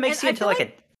kind of toxic. And makes you I into feel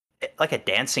like, like a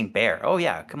dancing bear. Oh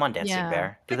yeah, come on, dancing Yeah.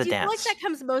 bear, do but the do you feel like that dance.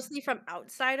 comes mostly from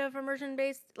outside of immersion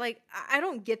based? Like, I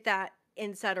don't get that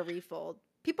inside a Refold.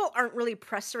 People aren't really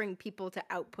pressuring people to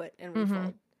output in Mhm.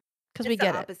 Refold. 'Cause we It's the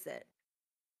get it. opposite.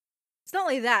 It's not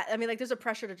only that. I mean, like, there's a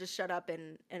pressure to just shut up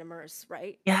and immerse,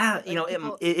 right? Yeah, Like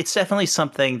people. it's definitely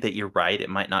something that you're right. It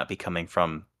might not be coming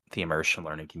from the immersion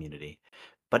learning community,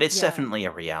 but it's Yeah. definitely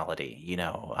a reality.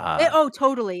 Oh,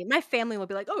 totally. My family will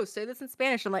be like, "Oh, say this in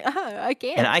Spanish." I'm like, I And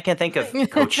can't." I can think of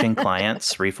Like, coaching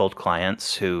clients, Refold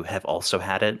clients who have also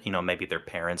had it. Maybe their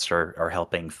parents are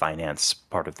helping finance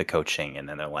part of the coaching, and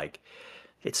then they're like,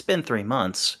 "It's been 3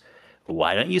 months.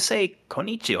 Why don't you say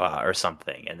konnichiwa or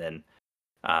something?" And then,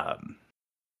 um,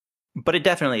 but it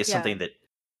definitely is yeah. something that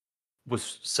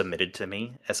was submitted to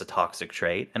me as a toxic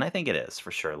trait, and I think it is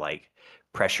for sure. Like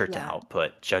pressure to Yeah.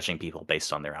 output, judging people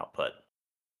based on their output.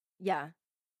 Yeah.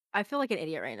 I feel like an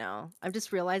idiot right now. I've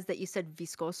just realized that you said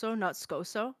viscoso, not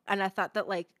scoso, and I thought that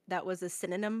like that was a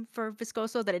synonym for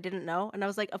viscoso that I didn't know, and I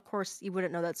was like, of course you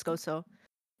wouldn't know that scoso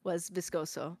was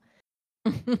viscoso.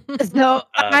 So Um,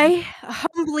 I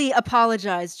humbly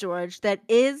apologize, George. That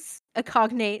is a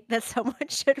cognate that someone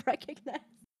should recognize.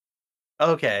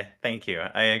 okay, thank you.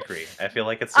 I agree. I feel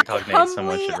like it's I a cognate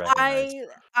someone humbly, should recognize.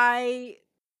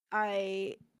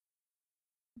 I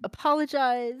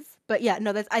apologize. But yeah,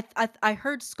 no, I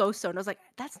heard scoso and I was like,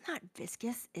 that's not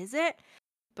viscous, is it?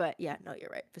 But yeah, no, you're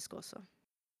right, viscoso.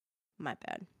 My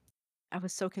bad. I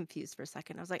was so confused for a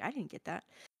second. I was like, I didn't get that.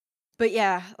 But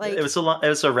yeah, It like was it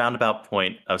was a roundabout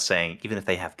point of saying even if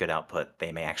they have good output,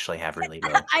 they may actually have really low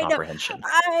I know. comprehension.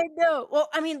 I know. Well,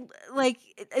 I mean, like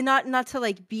not to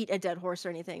like beat a dead horse or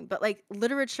anything, but like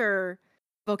literature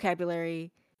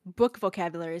vocabulary, book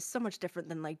vocabulary is so much different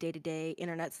than like day-to-day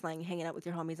internet slang hanging out with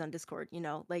your homies on Discord, you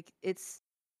know? Like it's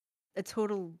a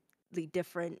totally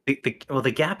different.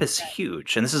 The gap is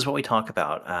huge, and this is what we talk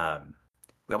about.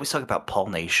 We always talk about Paul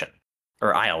Nation,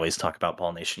 or I always talk about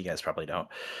Paul Nation. You guys probably don't.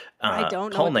 I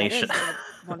don't know Paul what that Nation. is, but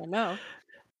I want to know.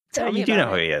 Tell me You do about know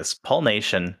who it. he is. Paul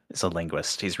Nation is a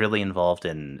linguist. He's really involved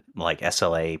in like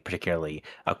SLA, particularly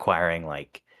acquiring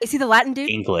like Is he the Latin dude?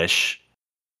 English.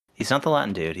 He's not the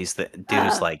Latin dude. He's the dude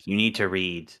who's Uh, like, you need to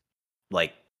read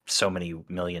like so many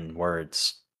million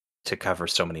words to cover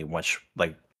so many much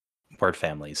like word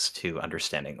families to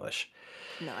understand English.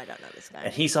 no, I don't know this And guy.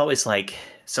 he's always like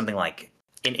something like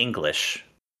in English,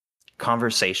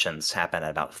 conversations happen at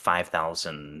about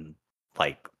 5,000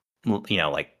 like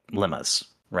like lemmas,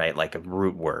 right? Like a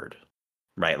root word,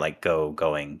 right? Like go,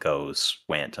 going, goes,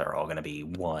 went are all going to be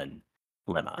one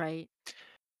lemma. Right.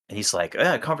 And he's like,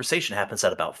 conversation happens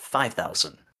at about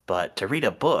 5,000, but to read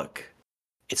a book,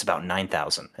 it's about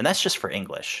 9,000. And that's just for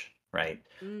English, right?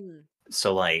 Mm,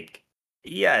 So, like,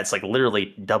 yeah, it's like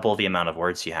literally double the amount of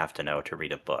words you have to know to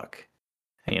read a book.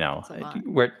 It's a lot.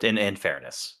 we're in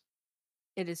fairness.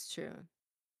 It is true.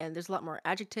 And there's a lot more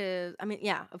adjectives. I mean,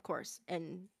 yeah, of course.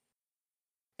 And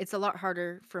it's a lot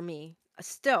harder for me.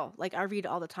 Still, like I read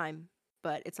all the time,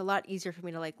 but it's a lot easier for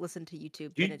me to like listen to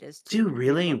YouTube than You it is do to read a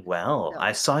really book well.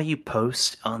 I still. saw you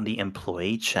post on the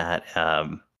employee chat,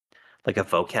 like a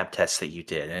vocab test that you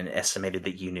did, and it estimated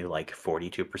that you knew like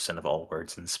 42% of all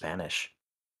words in Spanish.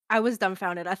 I was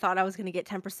dumbfounded. I thought I was gonna get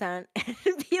 10% and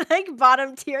be like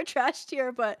bottom tier, trash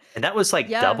tier, but And that was like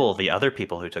yeah. double the other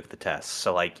people who took the test.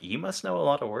 So like you must know a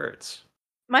lot of words.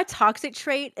 My toxic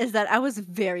trait is that I was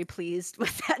very pleased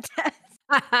with that test.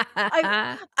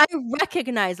 I I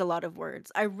recognize a lot of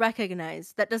words. I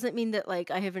recognize. That doesn't mean that like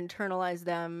I have internalized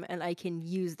them and I can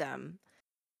use them.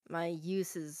 My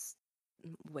use is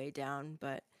way down,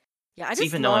 but yeah, I It's just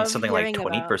even knowing love something like hearing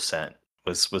about 20%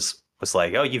 was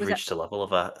like, oh, you've was that reached a level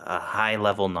of a high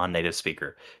level non-native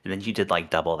speaker. And then you did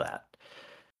like double that.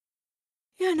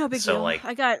 yeah, no big So deal. like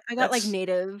I got like that's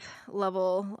native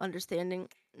level understanding.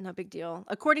 No big deal.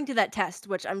 According to that test,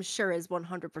 which I'm sure is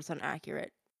 100%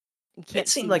 accurate. You it can't seemed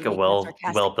see me like a make that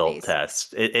sarcastic well-built face.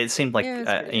 test. It seemed like, Yeah,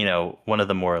 it's pretty. one of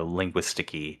the more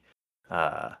linguisticy,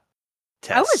 uh,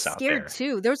 I was tests out scared there.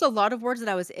 too. There was a lot of words that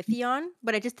I was iffy on,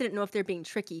 but I just didn't know if they're being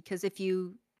tricky. Because if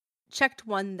you checked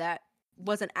one that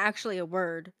wasn't actually a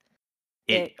word,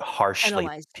 it It harshly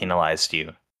penalized you. penalized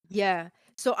you. Yeah.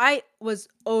 So I was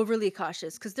overly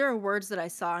cautious because there are words that I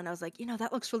saw and I was like,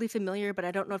 that looks really familiar, but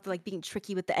I don't know if they're like being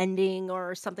tricky with the ending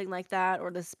or something like that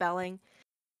or the spelling.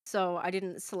 So I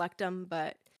didn't select them,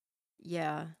 but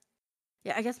yeah.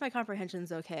 Yeah, I guess my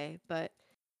comprehension's okay, but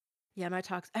yeah, my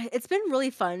talks it's been really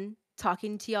fun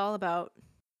talking to y'all about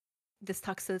this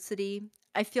toxicity.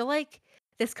 I feel like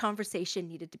this conversation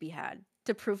needed to be had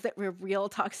to prove that we're real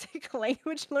toxic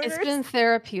language It's learners. been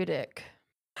therapeutic.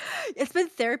 It's been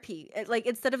therapy. Like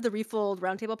instead of the Refold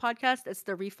Roundtable podcast, it's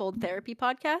the Refold Therapy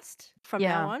podcast from now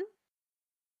Yeah. on.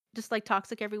 Just like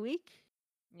toxic every week.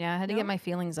 Yeah, I had to get No? my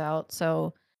feelings out.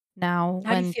 So now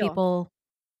How do you when feel? people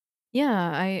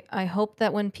yeah, I hope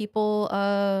that when people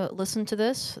listen to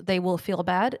this, they will feel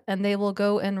bad and they will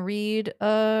go and read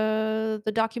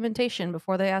the documentation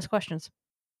before they ask questions.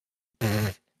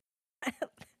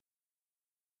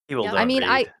 People Yep. I don't mean,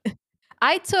 read.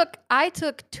 I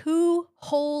took 2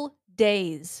 whole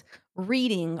days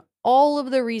reading all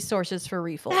of the resources for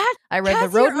Refold. That's I read the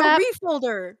because you're a roadmap.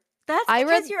 refolder. That's I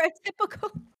read because you're a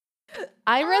typical.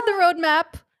 I read the Ah,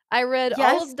 roadmap. I read all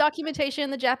of yes, the documentation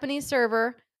in the Japanese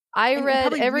server. I and read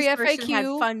probably every researched and had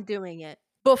FAQ fun doing it.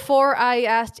 before I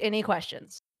asked any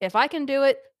questions. If I can do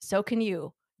it, so can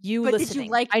you. You But did you listening.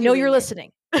 like I know you're doing it?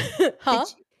 listening. Did Huh?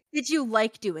 you did you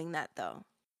like doing that though?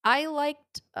 I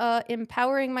liked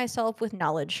empowering myself with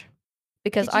knowledge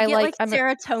because Did you get, like, I'm a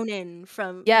serotonin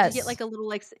from did you get, yes. like, a little,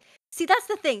 like s see, that's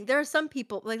the thing, there are some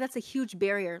people like, that's a huge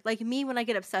barrier. Like, me, when I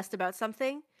get obsessed about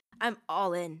something, I'm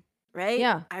all in, right?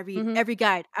 Yeah. I read Mhm. every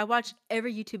guide. I watch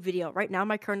every YouTube video. Right now,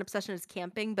 my current obsession is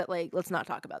camping, but, like, let's not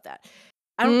talk about that.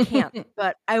 I don't camp,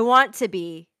 but I want to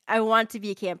be. I want to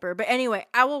be a camper. But anyway,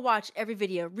 I will watch every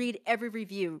video, read every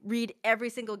review, read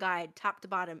every single guide, top to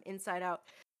bottom, inside out.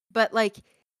 But, like,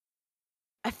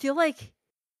 I feel like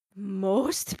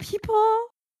most people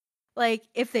like,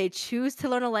 if they choose to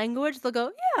learn a language, they'll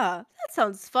go, "Yeah, that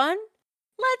sounds fun.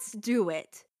 Let's do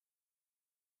it.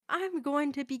 I'm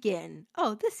going to begin.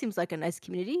 Oh, this seems like a nice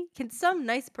community. Can some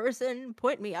nice person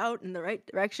point me out in the right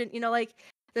direction?" Like,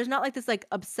 there's not like this like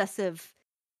obsessive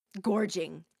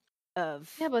gorging Yeah,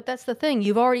 of but that's the thing.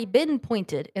 You've already been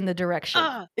pointed in the direction.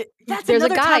 ah, that's There's a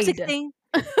another toxic guide. thing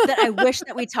that I wish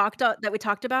that we talked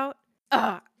about.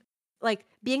 Like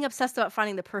being obsessed about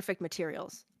finding the perfect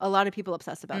materials. A lot of people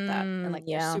obsess about that and like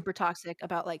they're Yeah. super toxic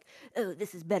about like, oh,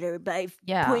 this is better by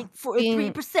Yeah. Being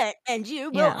 0.43% and you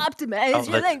will yeah. optimize Oh,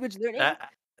 your language learning.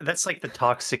 that's like the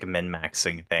toxic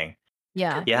min-maxing thing.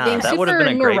 Yeah. Yeah, Being Yeah. that would have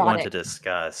been super a great one to neurotic.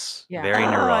 discuss. Yeah. Very Oh,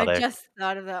 I neurotic. just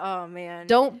thought of that. Oh man.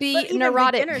 Don't But be even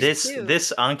neurotic. beginners This too.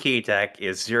 this Anki deck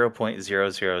is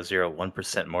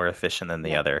 0.0001% more efficient than the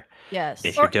Yep. other. If Yes.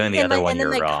 you're Or doing the and other like one, and then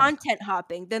you're like wrong. content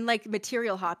hopping, then like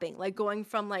material hopping, like going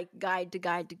from like guide to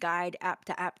guide to guide, app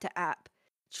to app to app,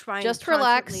 trying Just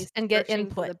constantly relax and get searching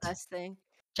for the input. best thing.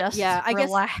 Just Yeah, I guess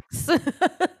relax. All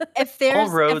if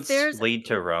roads there's lead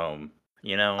to Rome.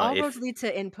 all roads lead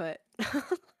to input.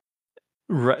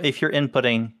 If you're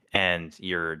inputting and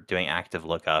you're doing active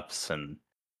lookups and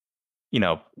you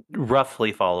know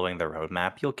roughly following the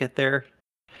roadmap, you'll get there.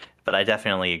 But I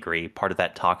definitely agree. Part of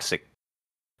that toxic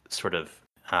sort of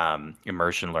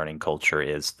immersion learning culture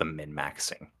is the min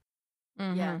maxing.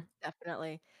 Yeah, Mhm.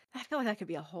 definitely. I feel like that could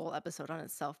be a whole episode on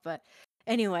itself, but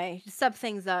anyway, to sub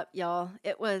things up, y'all.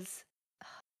 It was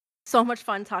so much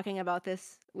fun talking about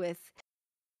this with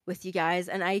you guys,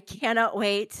 and I cannot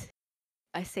wait.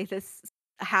 I say this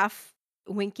half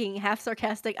winking, half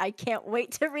sarcastic. I can't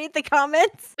wait to read the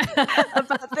comments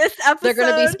about this They're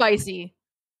gonna be episode. spicy.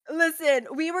 Listen,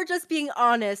 we were just being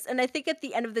honest, and I think at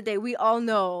the end of the day, we all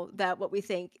know that what we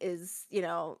think is,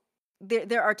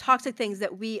 there are toxic things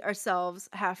that we ourselves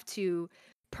have to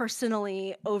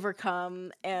personally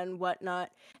overcome and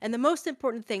whatnot. And the most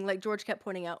important thing, like George kept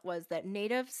pointing out, was that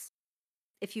natives,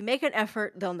 if you make an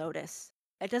effort, they'll notice.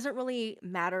 It doesn't really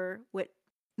matter what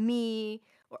me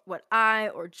or what I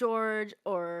or George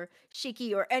or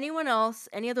Shiki or anyone else,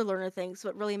 any other learner thinks.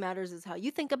 What really matters is how you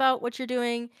think about what you're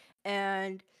doing.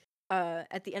 And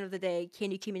at the end of the day,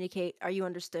 can you communicate? Are you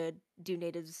understood? Do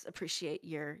natives appreciate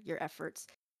your efforts?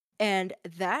 And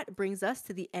that brings us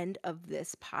to the end of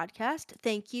this podcast.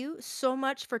 Thank you so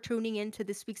much for tuning in to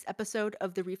this week's episode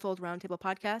of the Refold Roundtable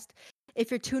podcast. If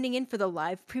you're tuning in for the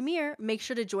live premiere, make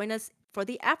sure to join us for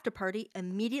the after party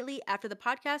immediately after the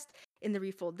podcast in the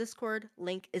Refold Discord.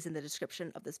 Link is in the description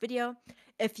of this video.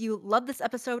 If you love this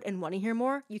episode and want to hear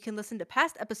more, you can listen to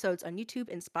past episodes on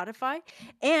YouTube and Spotify.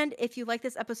 And if you like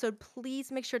this episode, please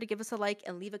make sure to give us a like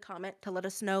and leave a comment to let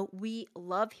us know. We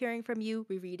love hearing from you.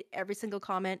 We read every single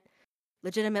comment.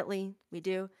 Legitimately, we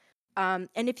do. And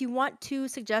if you want to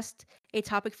suggest a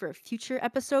topic for a future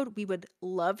episode, we would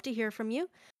love to hear from you.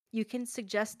 You can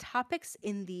suggest topics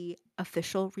in the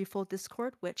official Refold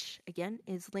Discord, which again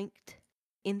is linked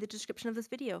in the description of this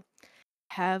video.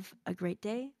 Have a great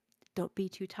day. Don't be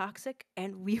too toxic,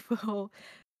 and we will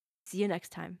see you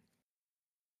next time.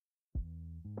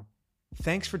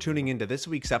 Thanks for tuning in to this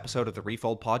week's episode of the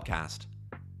Refold podcast.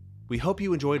 We hope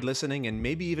you enjoyed listening and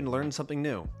maybe even learned something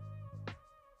new.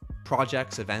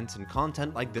 Projects, events, and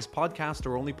content like this podcast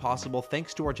are only possible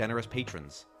thanks to our generous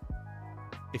patrons.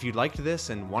 If you liked this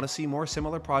and want to see more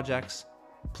similar projects,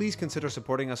 please consider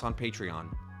supporting us on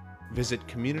Patreon. Visit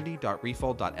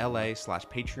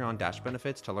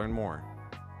community.refold.la/patreon-benefits to learn more.